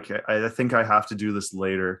yet. I think I have to do this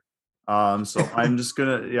later. So I'm just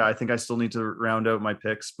I think I still need to round out my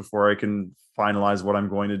picks before I can finalize what I'm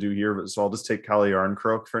going to do here. But so I'll just take Calle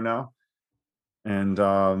Jarnkrok for now, and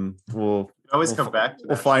we'll come back to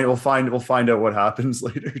that. We'll find out what happens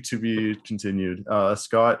later, to be continued.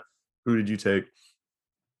 Scott, who did you take?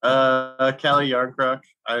 Calle Jarnkrok.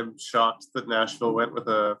 I'm shocked that Nashville went with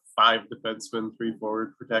a 5 defenseman, 3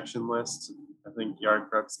 forward protection list. I think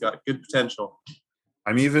Jarnkrok's got good potential.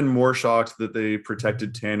 I'm even more shocked that they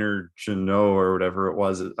protected Tanner Jeannot or whatever it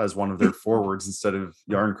was as one of their forwards instead of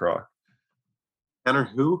Jarnkrok. Tanner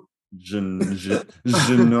who? Jeannot?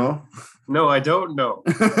 No, I don't know.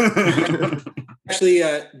 Actually,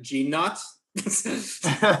 Jeannot.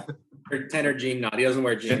 Or Tanner Jeannot. He doesn't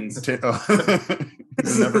wear jeans.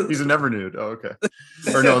 He's a never nude. Oh, okay.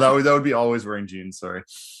 Or no, that would be always wearing jeans. Sorry.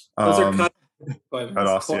 Those are cut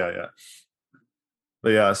off. Yeah. But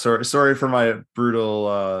yeah, sorry for my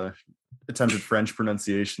brutal attempted French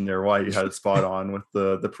pronunciation there. Why you had it spot on with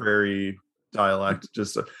the prairie dialect.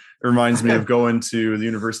 Just reminds me of going to the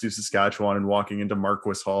University of Saskatchewan and walking into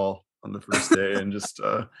Marquis Hall on the first day and just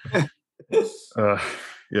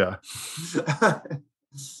yeah.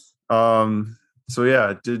 So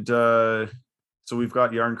yeah, so we've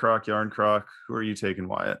got Jarnkrok. Who are you taking,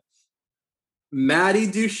 Wyatt? Matty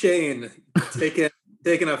Duchene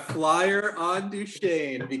taking a flyer on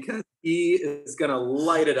Duchene because he is going to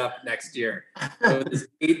light it up next year. So this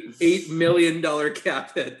 $8 million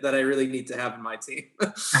cap hit that I really need to have in my team.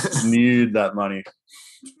 Need that money.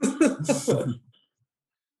 All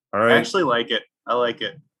right. I actually like it. I like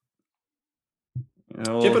it. He's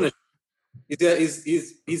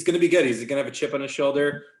going to be good. He's going to have a chip on his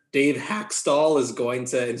shoulder. Dave Hackstall is going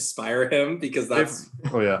to inspire him because that's.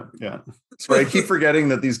 Oh yeah. Sorry, I keep forgetting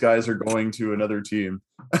that these guys are going to another team.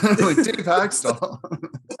 Like Dave Hackstall.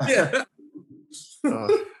 Yeah. All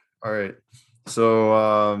right.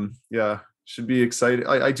 So should be excited.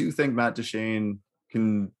 I do think Matt Duchene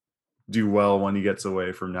can do well when he gets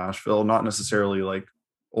away from Nashville. Not necessarily like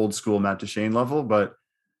old school Matt Duchene level, but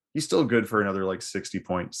he's still good for another like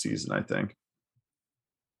 60-point season, I think.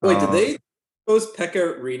 Wait, did they post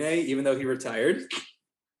Pekka Rinne even though he retired?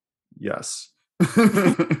 Yes.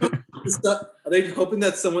 Are they hoping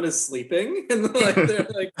that someone is sleeping? And they're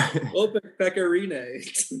like, open Pekka Rinne.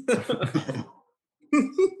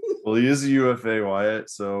 Well, he is a UFA, Wyatt,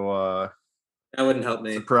 so that wouldn't help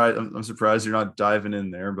me. I'm surprised you're not diving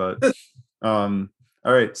in there, but all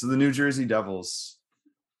right, so the New Jersey Devils.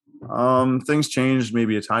 Things changed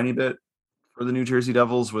maybe a tiny bit for the New Jersey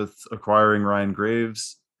Devils with acquiring Ryan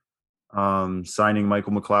Graves, signing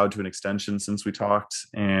Michael McLeod to an extension since we talked.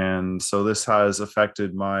 And so this has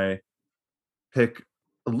affected my pick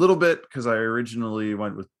a little bit because I originally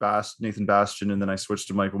went with Nathan Bastian and then I switched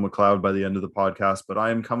to Michael McLeod by the end of the podcast, but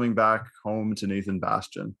I am coming back home to Nathan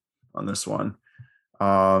Bastian on this one.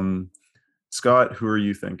 Scott, who are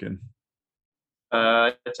you thinking?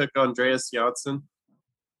 I took Andreas Janssen.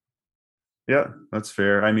 Yeah, that's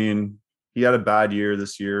fair. I mean, he had a bad year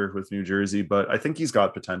this year with New Jersey, but I think he's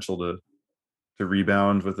got potential to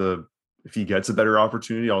rebound with a if he gets a better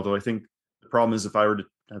opportunity. Although I think the problem is if I were to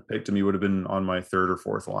have picked him, he would have been on my third or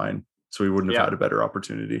fourth line, so he wouldn't have had a better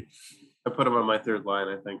opportunity. I put him on my third line,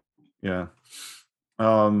 I think. Yeah.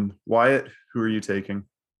 Wyatt, who are you taking?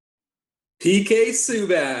 PK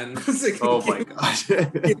Subban. Oh my gosh.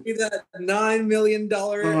 Give me that $9 million.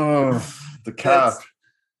 Oh, the cap.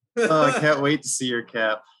 Oh, I can't wait to see your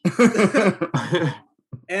cap.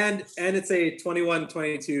 and it's a 21,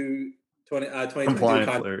 22, 20, compliant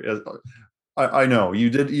player. I know you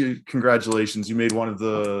did. Congratulations, you made one of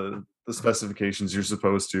the specifications you're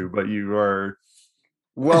supposed to, but you are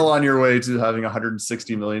well on your way to having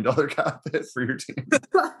 $160 million cap hit for your team.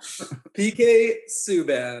 PK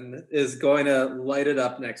Subban is going to light it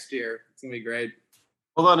up next year. It's gonna be great.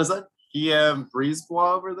 Hold on, is that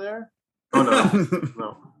Brisebois over there? Oh no,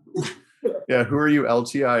 no. Yeah, who are you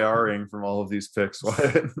LTIRing from all of these picks?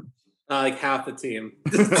 Wyatt? Like half the team.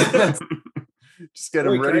 Just get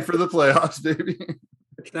them ready for the playoffs, baby.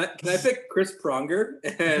 Can I pick Chris Pronger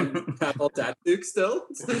and Pavel Datsyuk still?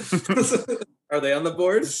 Are they on the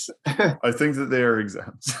board? I think that they are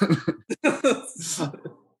exempt.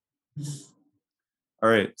 All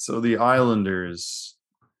right, so the Islanders.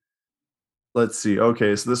 Let's see.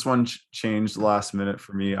 Okay, so this one changed last minute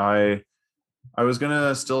for me. I was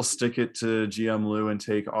gonna still stick it to GM Lou and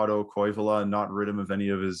take Otto Koivula and not rid him of any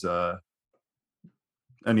of his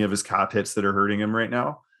cap hits that are hurting him right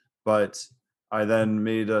now. But I then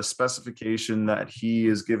made a specification that he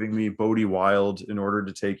is giving me Bodie Wild in order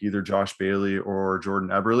to take either Josh Bailey or Jordan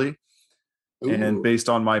Eberle. Ooh. And based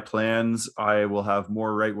on my plans, I will have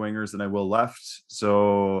more right wingers than I will left.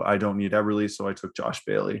 So I don't need Eberle. So I took Josh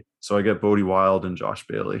Bailey. So I get Bodie Wild and Josh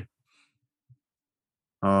Bailey.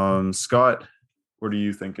 Scott, what are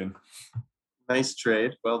you thinking? Nice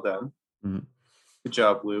trade. Well done. Mm-hmm. Good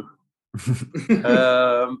job, Lou.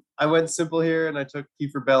 I went simple here and I took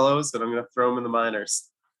Kiefer Bellows and I'm going to throw him in the minors.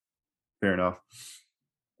 Fair enough.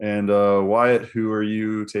 And Wyatt, who are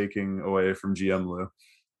you taking away from GM Lou?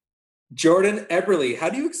 Jordan Eberle. How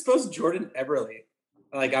do you expose Jordan Eberle?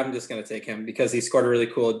 Like, I'm just going to take him because he scored a really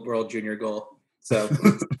cool World Junior goal. So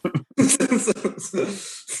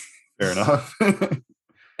fair enough.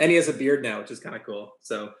 And he has a beard now, which is kind of cool.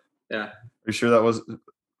 So yeah. Are you sure that was?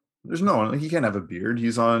 There's no one. He can't have a beard.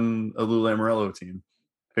 He's on a Lou Lamoriello team.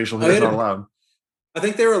 Facial hair is not allowed. I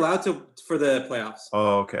think they were allowed to for the playoffs.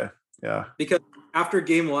 Oh, okay. Yeah. Because after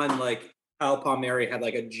game one, like Kyle Palmieri had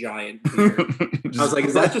like a giant beard. I was like,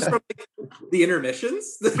 is that just from like, the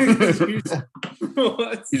intermissions?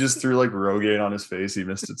 He just threw like Rogaine on his face. He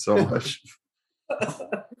missed it so much.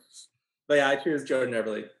 But yeah, I choose Jordan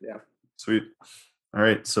Eberle. Yeah. Sweet. All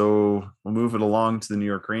right. So we'll move it along to the New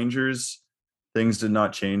York Rangers. Things did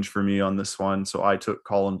not change for me on this one. So I took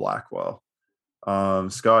Colin Blackwell.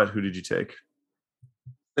 Scott, who did you take?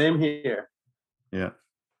 Same here. Yeah.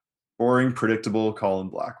 Boring, predictable Colin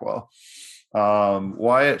Blackwell.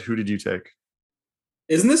 Wyatt, who did you take?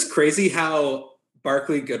 Isn't this crazy how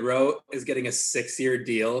Barclay Goodrow is getting a 6-year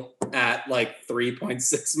deal at like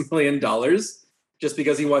 $3.6 million just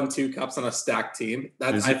because he won 2 cups on a stacked team?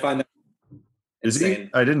 I find that insane.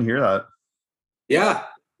 I didn't hear that. Yeah.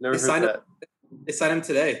 Never heard that. They signed him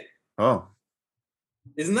today. Oh.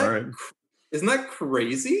 Isn't that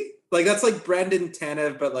crazy? Like, that's like Brandon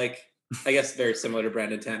Tanev, but like, I guess very similar to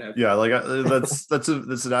Brandon Tanev. Yeah, like that's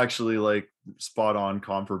an actually like spot on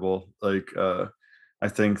comparable. Like I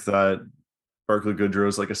think that Barclay Goodrow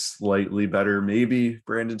is like a slightly better, maybe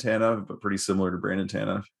Brandon Tanev, but pretty similar to Brandon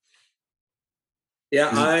Tanev. Yeah,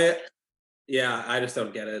 I just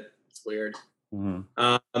don't get it. It's weird.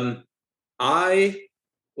 Mm-hmm. I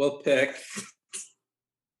will pick.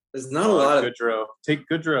 There's not a lot of Goodrow. Take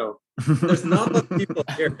Goodrow. There's not a lot of people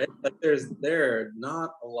here. Right? Like there are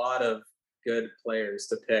not a lot of good players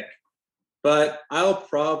to pick, but I'll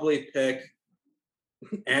probably pick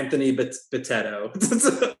Anthony Bitetto.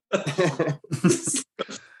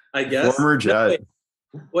 I guess. Former Jet.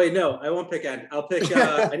 Wait, no, I won't pick Anthony. I'll pick.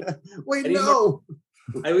 I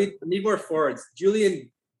need more forwards.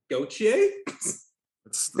 Julian Gauthier.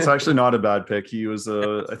 It's actually not a bad pick. He was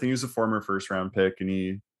I think he was a former first round pick, and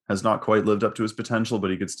he has not quite lived up to his potential,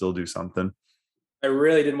 but he could still do something. I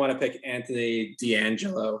really didn't want to pick Anthony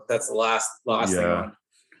D'Angelo. That's the last thing on.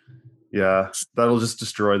 Yeah, that'll just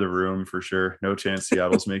destroy the room for sure. No chance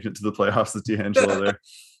Seattle's making it to the playoffs with D'Angelo there.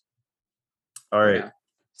 All right. Yeah.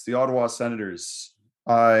 It's the Ottawa Senators.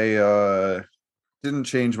 I didn't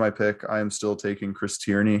change my pick. I am still taking Chris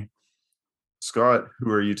Tierney. Scott,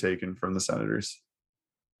 who are you taking from the Senators?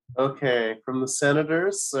 Okay, from the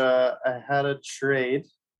Senators, I had a trade,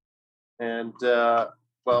 and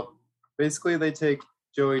well, basically they take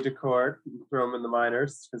Joey Daccord and throw him in the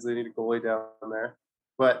minors because they need a goalie down there.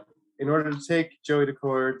 But in order to take Joey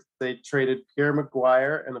Daccord, they traded Pierre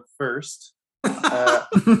McGuire and a first,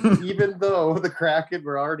 even though the Kraken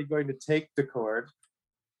were already going to take Daccord,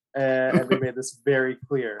 and they made this very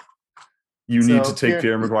clear. You need to take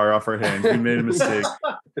Pierre McGuire off our hands. We made a mistake.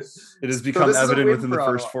 It has become evident within the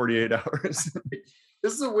first 48 hours.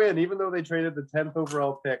 This is a win, even though they traded the 10th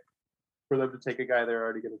overall pick for them to take a guy they're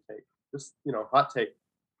already going to take. Just, hot take.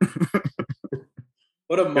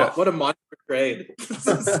 What a monster trade.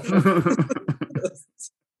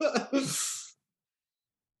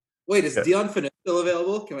 Wait, is Dion Phaneuf still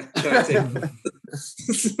available? Can I take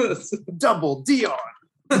Double Dion?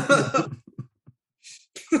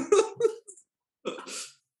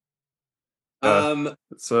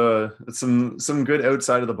 It's some good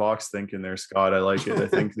outside of the box thinking there, Scott. I like it. I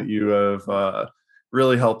think that you have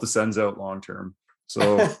really helped the Sens out long term.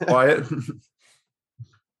 So Wyatt.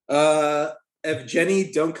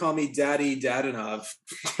 Evgeny, don't call me Daddy Dadonov,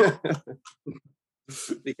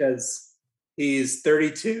 because he's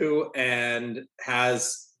 32 and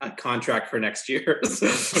has a contract for next year.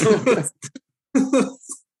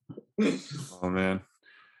 Oh man,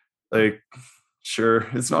 sure,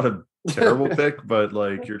 it's not a terrible pick, but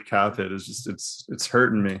your cap hit is just it's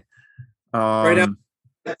hurting me. Right now,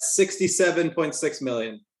 that's $67.6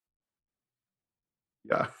 million.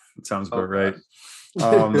 Yeah, it sounds about right.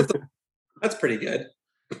 That's pretty good.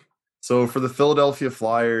 So for the Philadelphia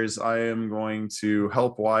Flyers, I am going to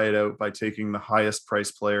help Wyatt out by taking the highest price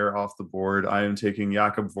player off the board. I am taking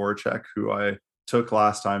Jakub Voracek, who I took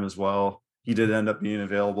last time as well. He did end up being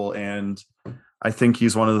available, and I think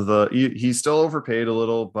he's one of he's still overpaid a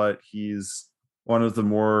little, but he's one of the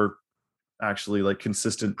more actually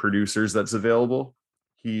consistent producers that's available.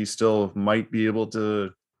 He still might be able to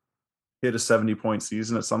hit a 70-point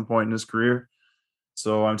season at some point in his career.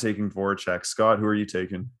 So I'm taking Voracek. Scott, who are you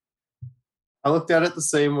taking? I looked at it the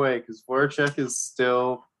same way because Voracek is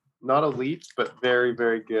still not elite, but very,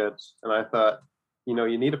 very good. And I thought,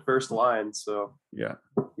 you need a first line. So yeah,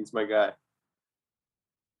 he's my guy.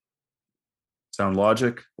 Sound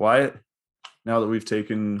logic. Wyatt, now that we've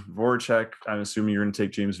taken Voracek, I'm assuming you're going to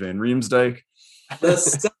take James Van Riemsdyk. The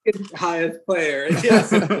second highest player.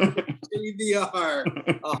 Yes. JVR,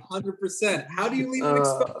 100%. How do you leave him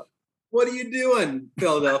exposed? What are you doing,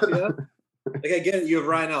 Philadelphia? I get it. You have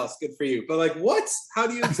Ryan Ellis. Good for you. But what? How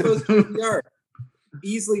do you expose JVR?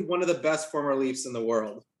 Easily one of the best former Leafs in the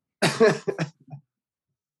world.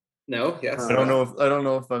 No? Yes. I don't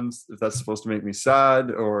know if that's supposed to make me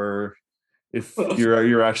sad or if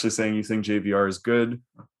you're actually saying you think JVR is good.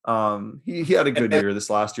 He had a good year this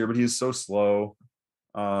last year, but he's so slow.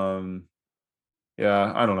 Yeah,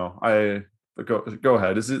 I don't know. Go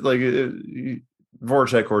ahead. Is it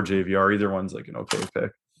Voracek or JVR? Either one's an okay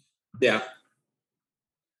pick. Yeah.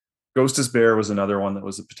 Gostis Bear was another one that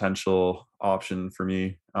was a potential option for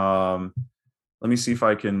me. Let me see if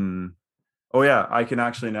I can. Oh yeah, I can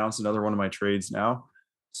actually announce another one of my trades now.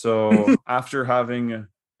 So after having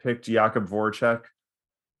picked Jakub Voracek,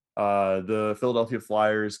 the Philadelphia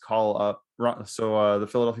Flyers call up. The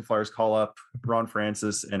Philadelphia Flyers call up Ron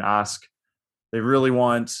Francis and ask. They really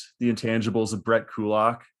want the intangibles of Brett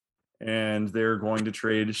Kulak, and they're going to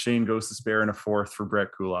trade Shane Gostis Bear and a fourth for Brett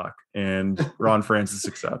Kulak, and Ron Francis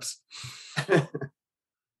accepts.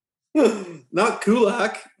 Not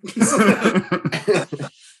Kulak.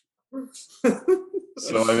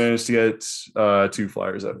 So I managed to get 2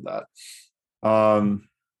 Flyers out of that.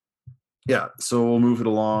 Yeah, so we'll move it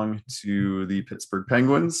along to the Pittsburgh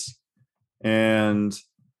Penguins, and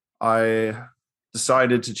I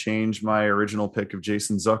decided to change my original pick of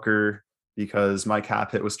Jason Zucker because my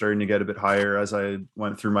cap hit was starting to get a bit higher as I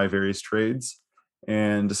went through my various trades,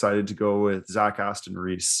 and decided to go with Zach Aston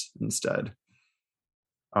Reese instead.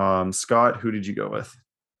 Scott, who did you go with?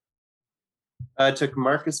 I took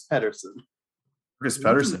Marcus Pettersson. Marcus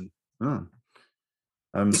Pettersson. Oh,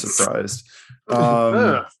 I'm surprised.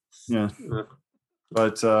 Yeah,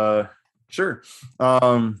 but sure.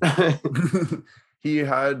 He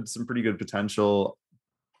had some pretty good potential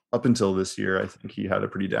up until this year. I think he had a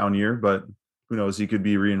pretty down year, but who knows? He could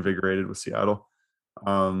be reinvigorated with Seattle.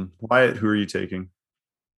 Wyatt, who are you taking?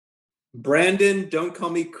 Brandon, don't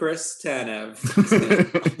call me Chris Tanev.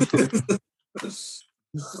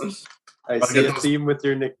 I see a theme with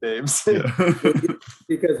your nicknames. Yeah.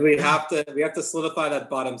 Because we have to solidify that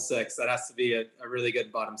bottom six. That has to be a really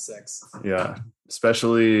good bottom six. Yeah,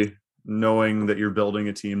 especially knowing that you're building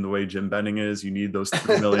a team the way Jim Benning is, you need those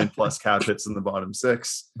 3 million plus cap hits in the bottom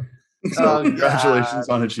six. So congratulations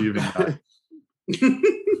on achieving that.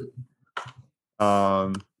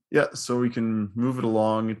 Yeah, so we can move it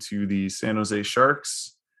along to the San Jose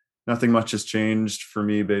Sharks. Nothing much has changed for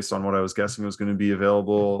me based on what I was guessing was going to be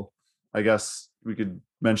available. I guess we could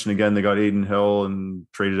mention again, they got Aiden Hill and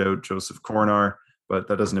traded out Joseph Kornar, but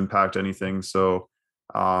that doesn't impact anything. So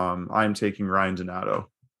I'm taking Ryan Donato.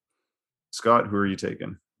 Scott, who are you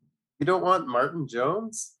taking? You don't want Martin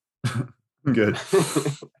Jones? Good.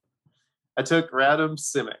 I took Radim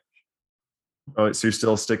Simek. Oh, so you're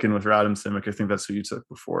still sticking with Radim Simek. I think that's who you took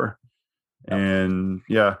before. Yep. And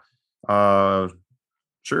yeah,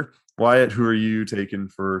 sure. Wyatt, who are you taking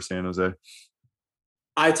for San Jose?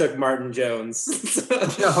 I took Martin Jones.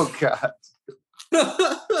 Oh God.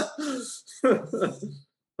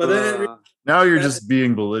 But then now you're just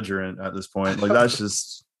being belligerent at this point. Like that's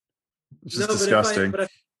just disgusting. But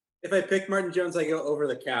if I pick Martin Jones, I go over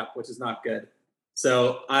the cap, which is not good.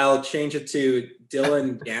 So I'll change it to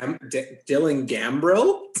Dylan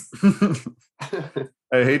Gambrill.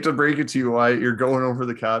 I hate to break it to you, Wyatt. You're going over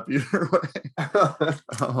the cap either way.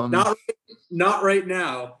 Not right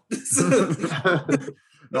now.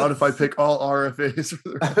 Not if I pick all RFAs for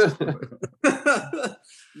the rest of it.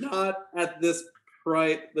 Not at this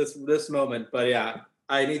this moment, but yeah,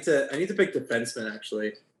 I need to pick defenseman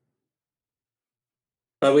actually.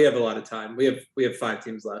 But we have a lot of time. We have 5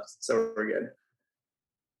 teams left, so we're good.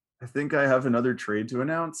 I think I have another trade to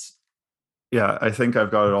announce. Yeah, I think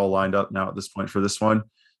I've got it all lined up now at this point for this one.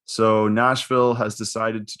 So Nashville has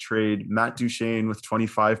decided to trade Matt Duchene with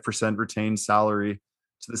 25% retained salary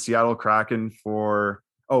to the Seattle Kraken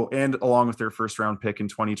and along with their first round pick in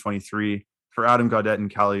 2023 for Adam Gaudette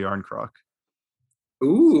and Calle Jarnkrok.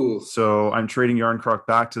 Ooh. So I'm trading Jarnkrok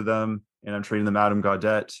back to them, and I'm trading them Adam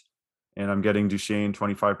Gaudette, and I'm getting Duchene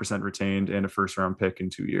 25% retained and a first round pick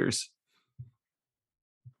in 2 years.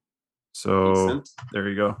 So decent. There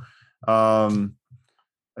you go.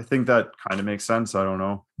 I think that kind of makes sense. I don't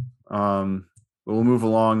know. We'll move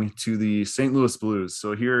along to the St. Louis Blues.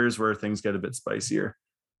 So here's where things get a bit spicier.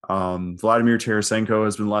 Vladimir Tarasenko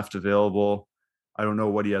has been left available. I don't know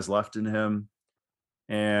what he has left in him.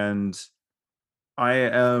 And I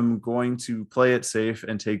am going to play it safe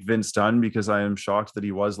and take Vince Dunn because I am shocked that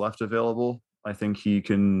he was left available. I think he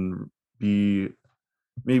can be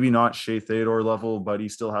maybe not Shea Theodore level, but he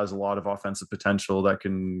still has a lot of offensive potential that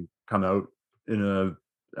can come out in a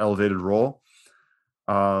elevated role.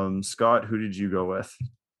 Scott, who did you go with?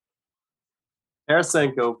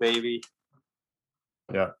 Tarasenko, baby.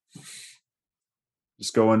 Yeah.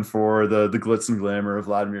 Just going for the glitz and glamour of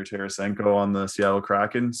Vladimir Tarasenko on the Seattle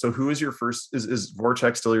Kraken. So who is your first? Is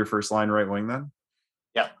Voracek still your first line right wing then?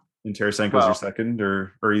 Yeah. And Tarasenko's your second,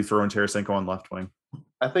 or are you throwing Tarasenko on left wing?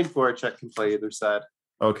 I think Voracek can play either side.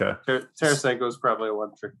 Okay. Tarasenko is probably a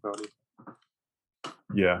one-trick pony.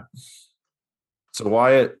 Yeah. So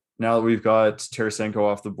Wyatt, now that we've got Tarasenko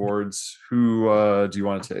off the boards, who do you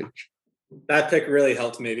want to take? That pick really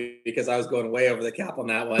helped me because I was going way over the cap on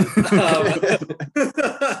that one.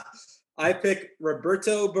 I pick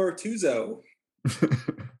Roberto Bertuzzo.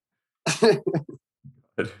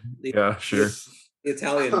 Yeah, sure. The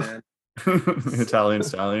Italian man. Italian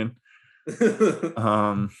stallion.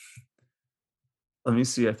 Let me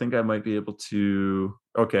see. I think I might be able to.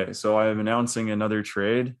 Okay, so I am announcing another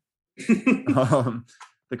trade.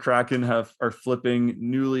 The Kraken are flipping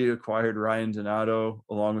newly acquired Ryan Donato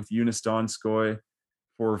along with Joonas Donskoi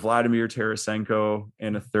for Vladimir Tarasenko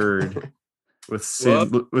and a third, with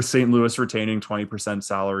St. Louis retaining 20%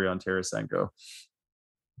 salary on Tarasenko.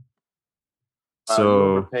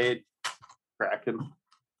 So overpaid Kraken.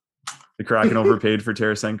 The Kraken overpaid for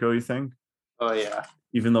Tarasenko, you think? Oh yeah.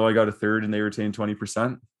 Even though I got a third and they retained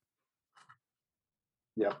 20%?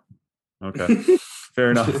 Yeah. Okay.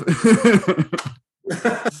 Fair enough.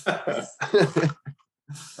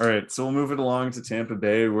 All right, so we'll move it along to Tampa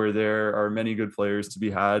Bay, where there are many good players to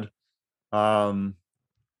be had. I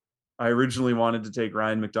originally wanted to take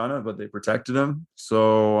Ryan McDonagh, but they protected him.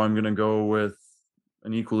 So I'm going to go with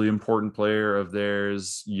an equally important player of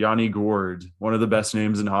theirs, Yanni Gourde, one of the best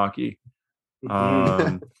names in hockey.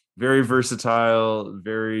 Very versatile,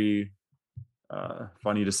 very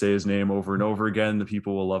funny to say his name over and over again. The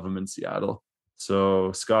people will love him in Seattle.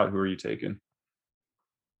 So, Scott, who are you taking?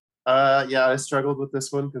 Yeah, I struggled with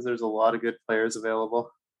this one because there's a lot of good players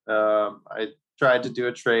available. I tried to do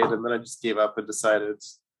a trade and then I just gave up and decided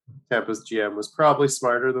Tampa's GM was probably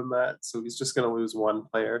smarter than that. So he's just going to lose one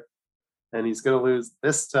player. And he's going to lose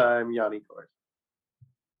this time Yanni Gourde.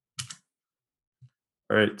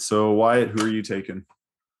 All right. So, Wyatt, who are you taking?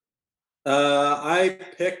 I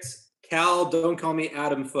picked Cal. Don't call me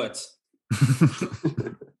Adam Foote.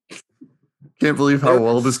 Can't believe how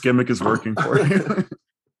well this gimmick is working for you.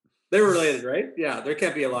 They're related, right? Yeah, there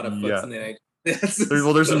can't be a lot of Foots in the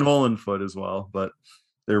NHL. There's a Nolan Foote as well, but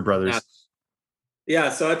they're brothers.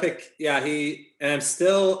 Yeah, so I picked, and I'm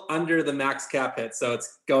still under the max cap hit, so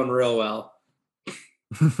it's going real well.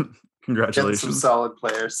 Congratulations. Some solid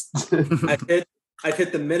players. I've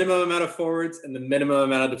hit the minimum amount of forwards and the minimum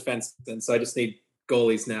amount of defensemen, so I just need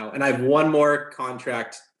goalies now. And I have one more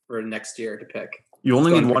contract for next year to pick. You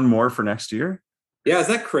only need one more for next year? Yeah, is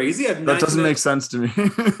that crazy? That doesn't make sense to me.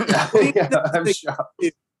 I'm shocked.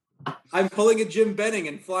 I'm pulling a Jim Benning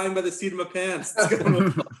and flying by the seat of my pants.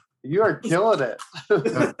 You are killing it.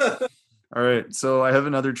 All right, so I have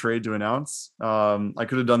another trade to announce. I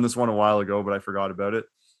could have done this one a while ago, but I forgot about it.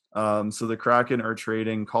 So the Kraken are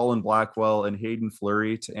trading Colin Blackwell and Hayden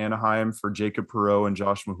Fleury to Anaheim for Jacob Perreault and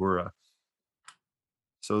Josh Mahura.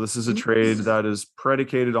 So this is a trade that is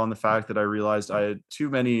predicated on the fact that I realized I had too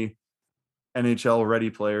many NHL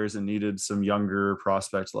ready players and needed some younger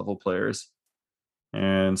prospect level players.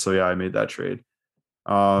 And so, yeah, I made that trade.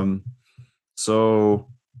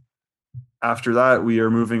 So after that, we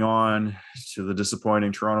are moving on to the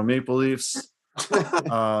disappointing Toronto Maple Leafs.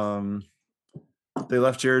 They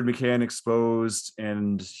left Jared McCann exposed,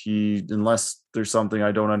 and unless there's something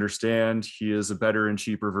I don't understand, he is a better and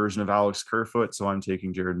cheaper version of Alex Kerfoot, so I'm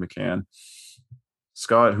taking Jared McCann.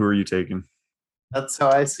 Scott, who are you taking? That's how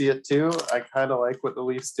I see it too. I kind of like what the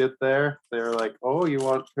Leafs did there. They're like, oh, you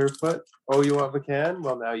want Kerfoot? Oh, you want McCann?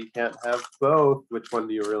 Well, now you can't have both. Which one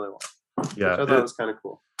do you really want? Yeah, Which I thought was kind of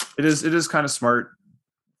cool. It is kind of smart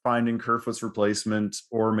finding Kerfoot's replacement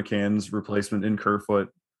or McCann's replacement in Kerfoot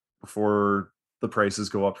before the prices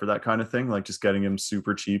go up for that kind of thing, like just getting him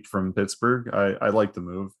super cheap from Pittsburgh. I like the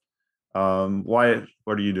move. Wyatt,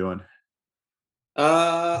 what are you doing?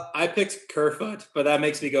 I picked Kerfoot, but that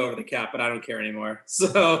makes me go over the cap, but I don't care anymore.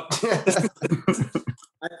 So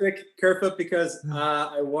I picked Kerfoot because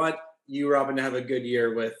I want you, Robin, to have a good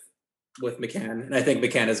year with McCann, and I think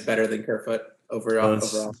McCann is better than Kerfoot overall.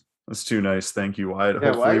 That's too nice. Thank you, Wyatt.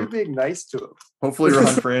 Yeah, why are you being nice to him? Hopefully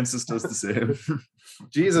Ron Francis does the same.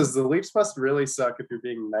 Jesus, the Leafs must really suck if you're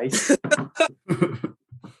being nice.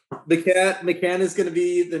 McCann is going to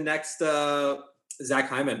be the next Zach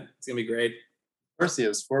Hyman. It's going to be great. Of course he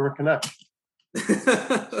is. Former Canuck.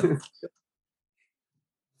 Let's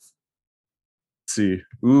see.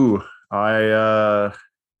 Ooh, I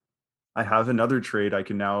have another trade I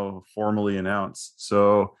can now formally announce.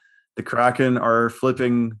 So the Kraken are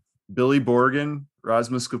flipping Billy Borgen,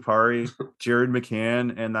 Rasmus Kupari, Jared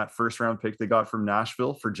McCann, and that first round pick they got from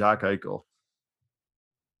Nashville for Jack Eichel.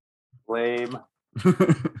 Lame.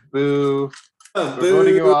 Boo. We're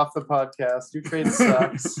voting you off the podcast. Your trade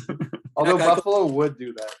sucks. Although Buffalo would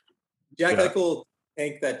do that. Jack Eichel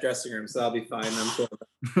tank that dressing room, so I'll be fine. I'm cool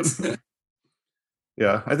with that.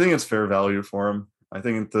 Yeah, I think it's fair value for him. I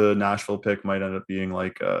think the Nashville pick might end up being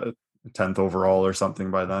like a 10th overall or something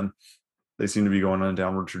by then. They seem to be going on a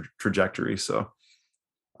downward trajectory. So,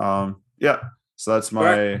 yeah. So that's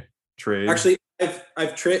my trade. Actually,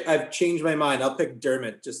 I've changed my mind. I'll pick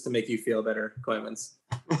Dermott just to make you feel better, Clemens.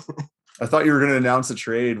 I thought you were going to announce a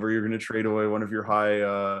trade where you're going to trade away one of your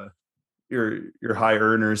high your high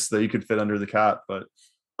earners that you could fit under the cap, but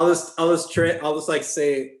I'll just like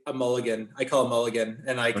say a mulligan. I call a mulligan,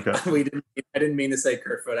 and I didn't mean to say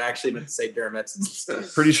Kerfoot. I actually meant to say Dermott.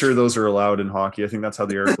 Pretty sure those are allowed in hockey. I think that's how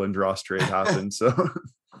the Eric Lindros trade happened. So,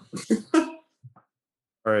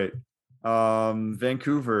 all right,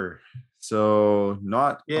 Vancouver. So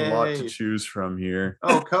not a lot to choose from here.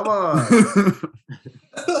 Oh, come on.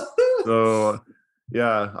 So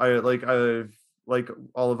yeah, I've like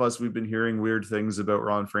all of us, we've been hearing weird things about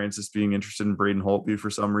Ron Francis being interested in Braden Holtby for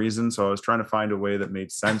some reason. So I was trying to find a way that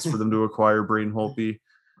made sense for them to acquire Braden Holtby.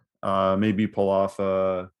 Maybe pull off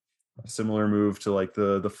a similar move to like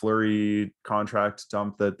the Fleury contract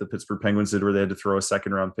dump that the Pittsburgh Penguins did, where they had to throw a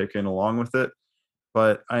second round pick in along with it.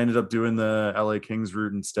 But I ended up doing the LA Kings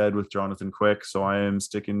route instead with Jonathan Quick. So I am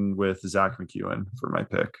sticking with Zach McEwen for my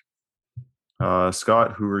pick.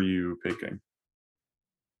 Scott, who are you picking?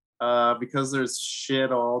 Because there's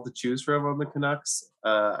shit all to choose from on the Canucks,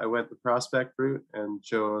 I went the prospect route and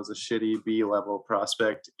chose a shitty B-level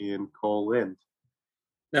prospect in Cole Lind.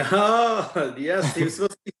 Oh, yes. He was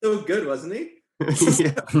supposed to be so good, wasn't he?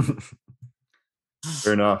 Yeah.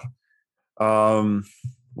 Fair enough.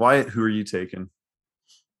 Wyatt, who are you taking?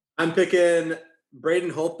 I'm picking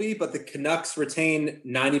Braden Holtby, but the Canucks retain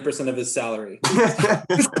 90% of his salary.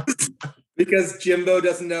 Because Jimbo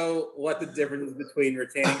doesn't know what the difference is between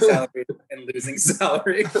retaining salary and losing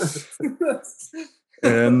salary.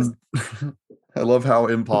 And I love how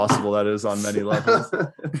impossible that is on many levels.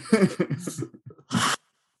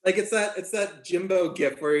 Like it's that Jimbo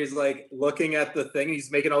gif where he's like looking at the thing and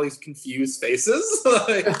he's making all these confused faces.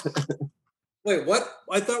 Like, wait, what?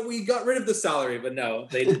 I thought we got rid of the salary, but no,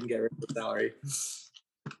 they didn't get rid of the salary.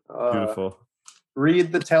 Beautiful.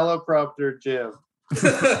 Read the teleprompter, Jim.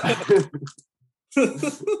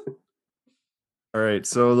 All right,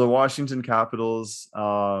 so the Washington Capitals,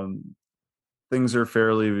 things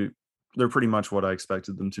are they're pretty much what I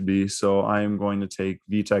expected them to be. So I am going to take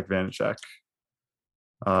Vitek Vanacek.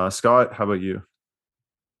 Scott, how about you?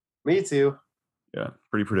 Me too. Yeah,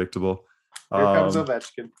 pretty predictable. Here comes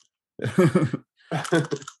Ovechkin.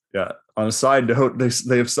 Yeah. On a side note,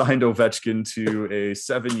 they have signed Ovechkin to a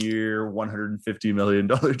 7-year, $150 million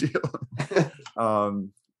deal.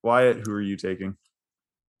 Wyatt, who are you taking?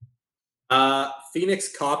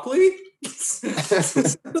 Phoenix Copley?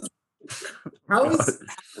 How is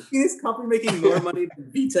Phoenix Copley making more money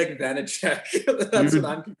than Vitek Vanacek? That's what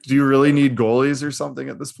I'm. Do you really need goalies or something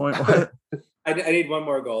at this point? What? I need one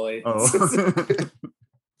more goalie. Oh.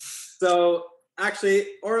 So actually,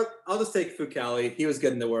 or I'll just take Fucali. He was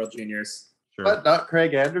good in the World Juniors. Sure. But not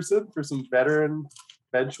Craig Anderson for some veteran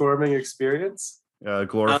bench warming experience.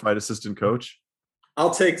 Glorified assistant coach.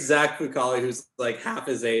 I'll take Zach Fucali, who's like half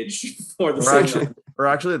his age for the same. Or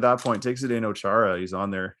actually, at that point, take Zdeno Chara. He's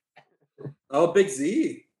on there. Oh, Big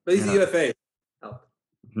Z, but he's a UFA. Oh.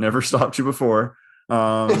 Never stopped you before.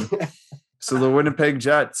 So the Winnipeg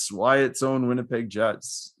Jets, Wyatt's own Winnipeg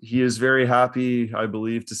Jets. He is very happy, I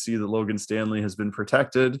believe, to see that Logan Stanley has been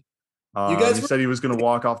protected. He said he was going to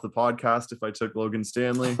walk off the podcast if I took Logan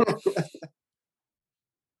Stanley.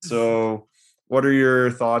 So what are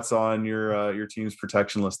your thoughts on your team's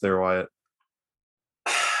protection list there, Wyatt?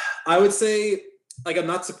 I would say, like, I'm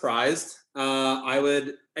not surprised.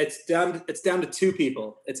 It's down to two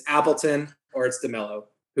people. It's Appleton or it's DeMello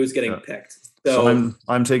who's getting picked. So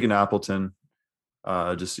I'm taking Appleton.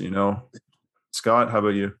 Just so you know. Scott, how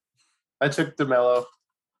about you? I took DeMello.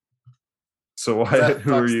 So Wyatt,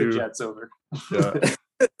 who are you? The Jets over. Yeah.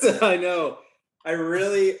 I know. I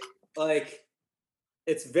really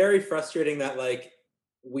it's very frustrating that like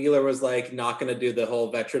Wheeler was like not going to do the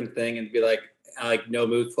whole veteran thing and be like no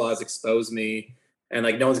move clause, expose me, and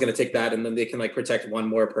like no one's going to take that, and then they can like protect one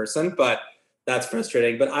more person. But that's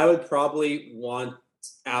frustrating. But I would probably want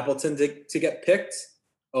Appleton to get picked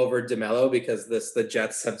over DeMello because the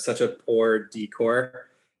Jets have such a poor decor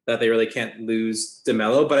that they really can't lose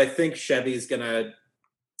DeMello. But I think Chevy's gonna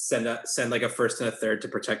send like a first and a third to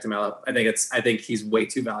protect DeMello. I think he's way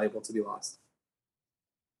too valuable to be lost.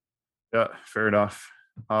 Yeah, fair enough.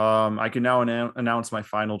 I can now announce my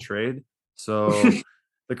final trade. So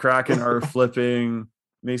the Kraken are flipping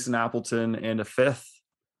Mason Appleton and a fifth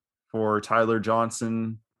for Tyler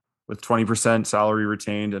Johnson with 20% salary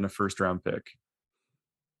retained and a first round pick.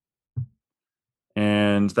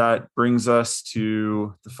 And that brings us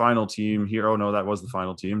to the final team here. Oh no, that was the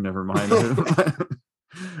final team. Never mind.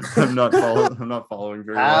 I'm not following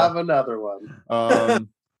very well. Have another one.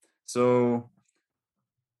 So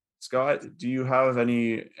Scott, do you have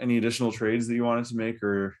any additional trades that you wanted to make,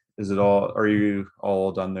 or are you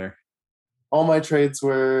all done there? All my trades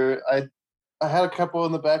were I had a couple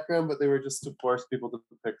in the background, but they were just to force people to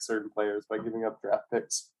pick certain players by giving up draft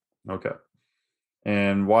picks. Okay.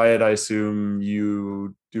 And Wyatt, I assume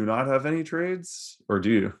you do not have any trades, or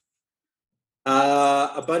do you?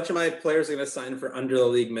 A bunch of my players are going to sign for under the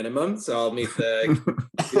league minimum, so I'll meet the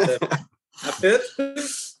fit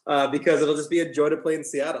because it'll just be a joy to play in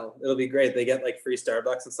Seattle. It'll be great. They get like free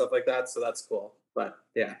Starbucks and stuff like that, so that's cool. But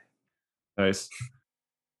yeah, nice.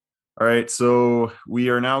 All right, so we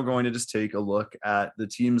are now going to just take a look at the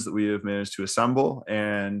teams that we have managed to assemble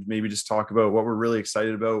and maybe just talk about what we're really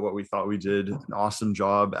excited about, what we thought we did an awesome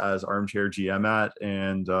job as armchair GM at,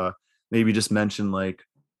 and maybe just mention like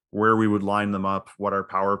where we would line them up, what our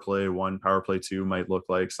power play 1, power play 2 might look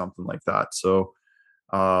like, something like that. So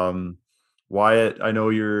Wyatt, I know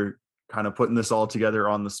you're kind of putting this all together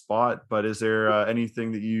on the spot, but is there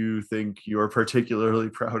anything that you think you're particularly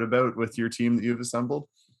proud about with your team that you've assembled?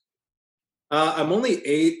 I'm only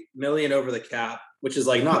 $8 million over the cap, which is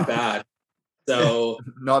like not bad. So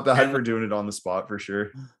not bad for doing it on the spot for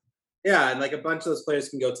sure. Yeah, and like a bunch of those players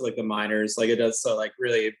can go to like the minors, like it does. So like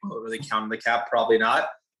really count the cap, probably not.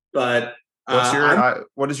 But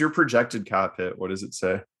what is your projected cap hit? What does it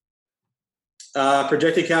say?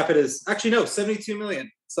 Projected cap hit is actually 72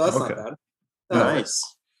 million. So that's not bad. Nice.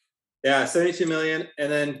 Yeah, 72 million,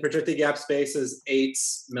 and then projected cap space is $8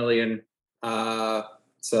 million. So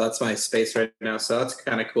that's my space right now. So that's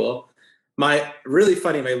kind of cool. My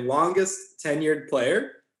longest tenured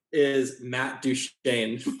player is Matt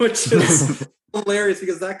Duchene, which is hilarious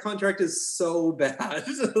because that contract is so bad.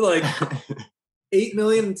 Like $8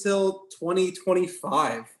 million until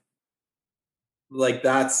 2025. Like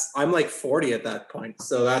I'm like 40 at that point.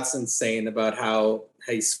 So that's insane about how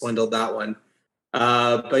he swindled that one.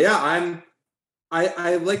 But yeah,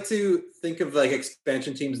 I like to think of like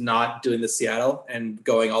expansion teams not doing the Seattle and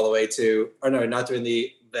going all the way not doing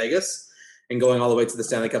the Vegas and going all the way to the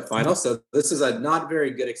Stanley Cup final. So this is a not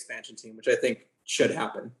very good expansion team, which I think should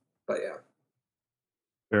happen. But yeah.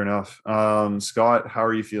 Fair enough. Scott, how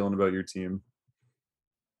are you feeling about your team?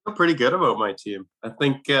 I'm pretty good about my team. I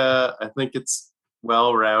think it's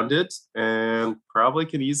well-rounded and probably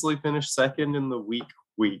can easily finish second in the weak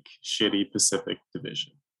shitty Pacific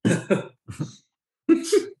Division.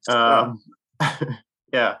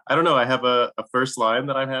 Yeah, I don't know. I have a first line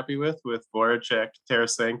that I'm happy with Voracek,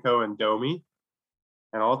 Tarasenko, and Domi.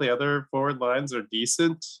 And all the other forward lines are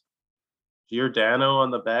decent. Giordano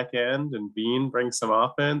on the back end, and Bean brings some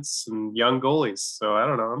offense and young goalies. So I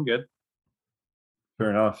don't know. I'm good. Fair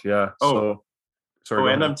enough. Yeah.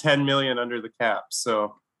 And I'm 10 million under the cap.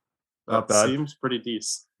 So not bad. Seems pretty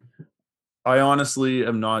decent. I honestly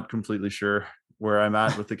am not completely sure where I'm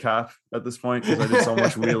at with the cap at this point because I did so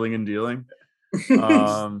much wheeling and dealing.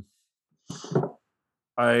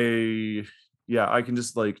 I can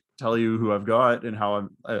just like tell you who I've got and how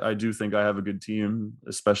I do think I have a good team,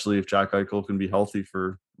 especially if Jack Eichel can be healthy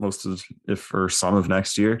for some of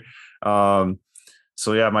next year.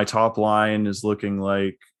 So yeah, my top line is looking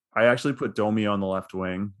like I actually put Domi on the left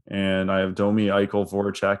wing, and I have Domi, Eichel,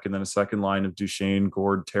 Voracek, and then a second line of Duchene,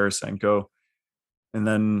 Gord, Tarasenko, and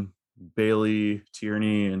then Bailey,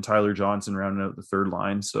 Tierney, and Tyler Johnson rounding out the third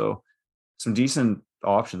line. So some decent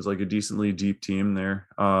options, like a decently deep team there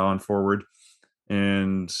on forward.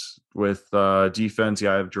 And with defense,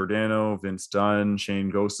 I have Giordano, Vince Dunn,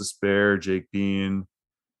 Shane Gostisbehere, Jake Bean,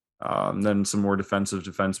 then some more defensive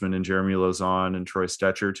defensemen in Jeremy Lauzon and Troy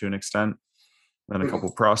Stetcher to an extent. Then a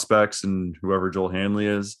couple prospects and whoever Joel Hanley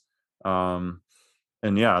is. And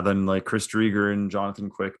yeah, then like Chris Drieger and Jonathan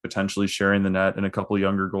Quick potentially sharing the net, and a couple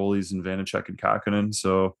younger goalies in Vanacek and Kakkonen.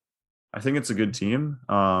 So I think it's a good team.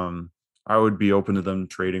 I would be open to them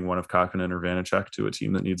trading one of Kakkonen or Vanacek to a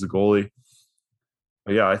team that needs a goalie.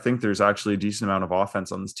 But yeah, I think there's actually a decent amount of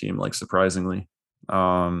offense on this team, like surprisingly.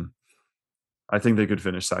 I think they could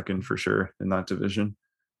finish second for sure in that division.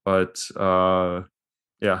 But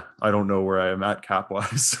yeah, I don't know where I am at cap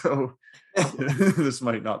wise, so this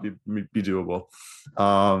might not be doable.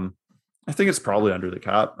 I think it's probably under the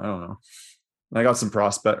cap. I don't know. I got some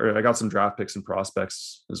draft picks and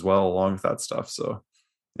prospects as well along with that stuff. So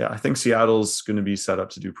yeah, I think Seattle's going to be set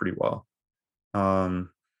up to do pretty well.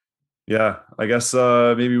 Yeah, I guess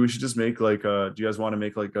maybe we should just make like do you guys want to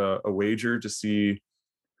make like a wager to see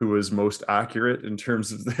who was most accurate in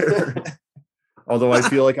terms of their although I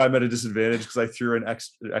feel like I'm at a disadvantage because I threw an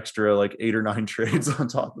extra like 8 or 9 trades on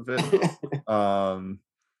top of it.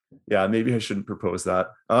 Yeah, maybe I shouldn't propose that.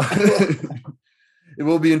 It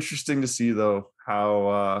will be interesting to see though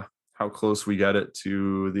how close we get it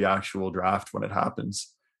to the actual draft when it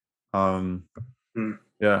happens. Yeah,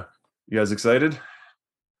 you guys excited?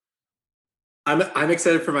 I'm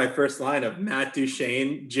excited for my first line of Matt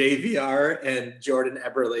Duchene, JVR, and Jordan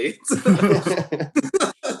Eberle.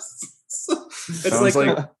 Sounds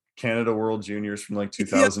like Canada World Juniors from like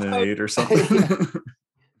 2008 or something.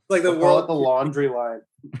 Like the laundry line.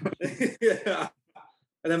 Yeah.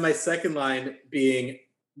 And then my second line being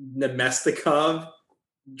Nemestikov,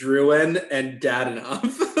 Drouin, and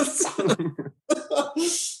Dadonov.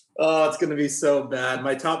 Oh, it's going to be so bad.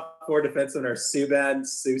 My top 4 defensemen are Subban,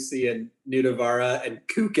 Susi, and Nudavara, and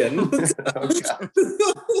Kukin.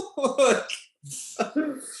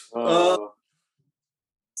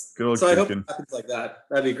 Good old so Kukin. I hope it happens like that.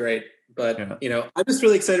 That'd be great. But, I'm just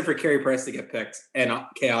really excited for Carey Price to get picked and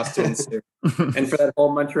chaos to ensue. And for that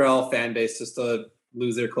whole Montreal fan base just to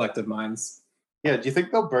lose their collective minds. Yeah, do you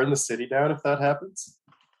think they'll burn the city down if that happens?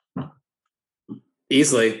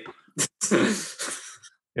 Easily.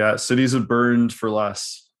 Yeah, cities have burned for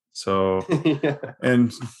less. So, yeah.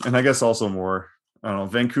 and I guess also more. I don't know.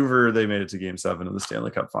 Vancouver, they made it to Game 7 of the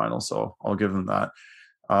Stanley Cup Final, so I'll give them that.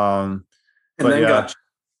 And then got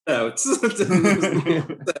out.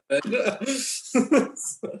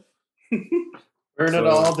 Burn it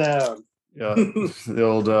all down. Yeah,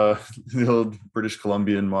 the old British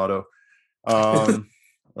Columbian motto.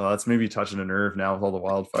 Well, that's maybe touching a nerve now with all the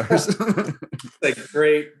wildfires. Like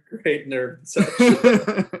great nerve.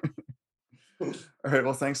 All right.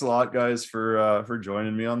 Well, thanks a lot, guys, for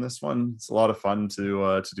joining me on this one. It's a lot of fun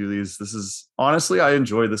to do these. This is honestly, I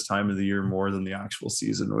enjoy this time of the year more than the actual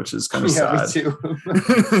season, which is kind of sad. Me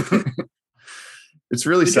too. It's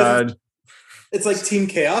really sad. It's like Team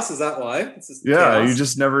Chaos. Is that why? Yeah, chaos? you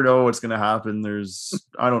just never know what's going to happen.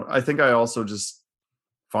 I think I also just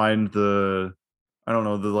find the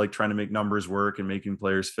like trying to make numbers work and making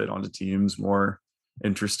players fit onto teams more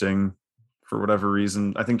interesting for whatever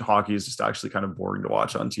reason. I think hockey is just actually kind of boring to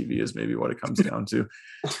watch on TV is maybe what it comes down to.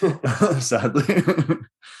 Sadly.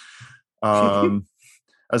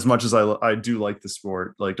 As much as I do like the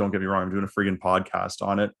sport, like, don't get me wrong, I'm doing a friggin' podcast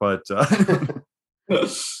on it, but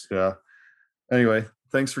yeah. Anyway,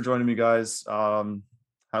 thanks for joining me, guys. Have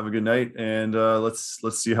a good night, and let's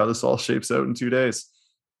see how this all shapes out in 2 days.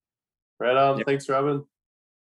 Right on. Thanks, Robin.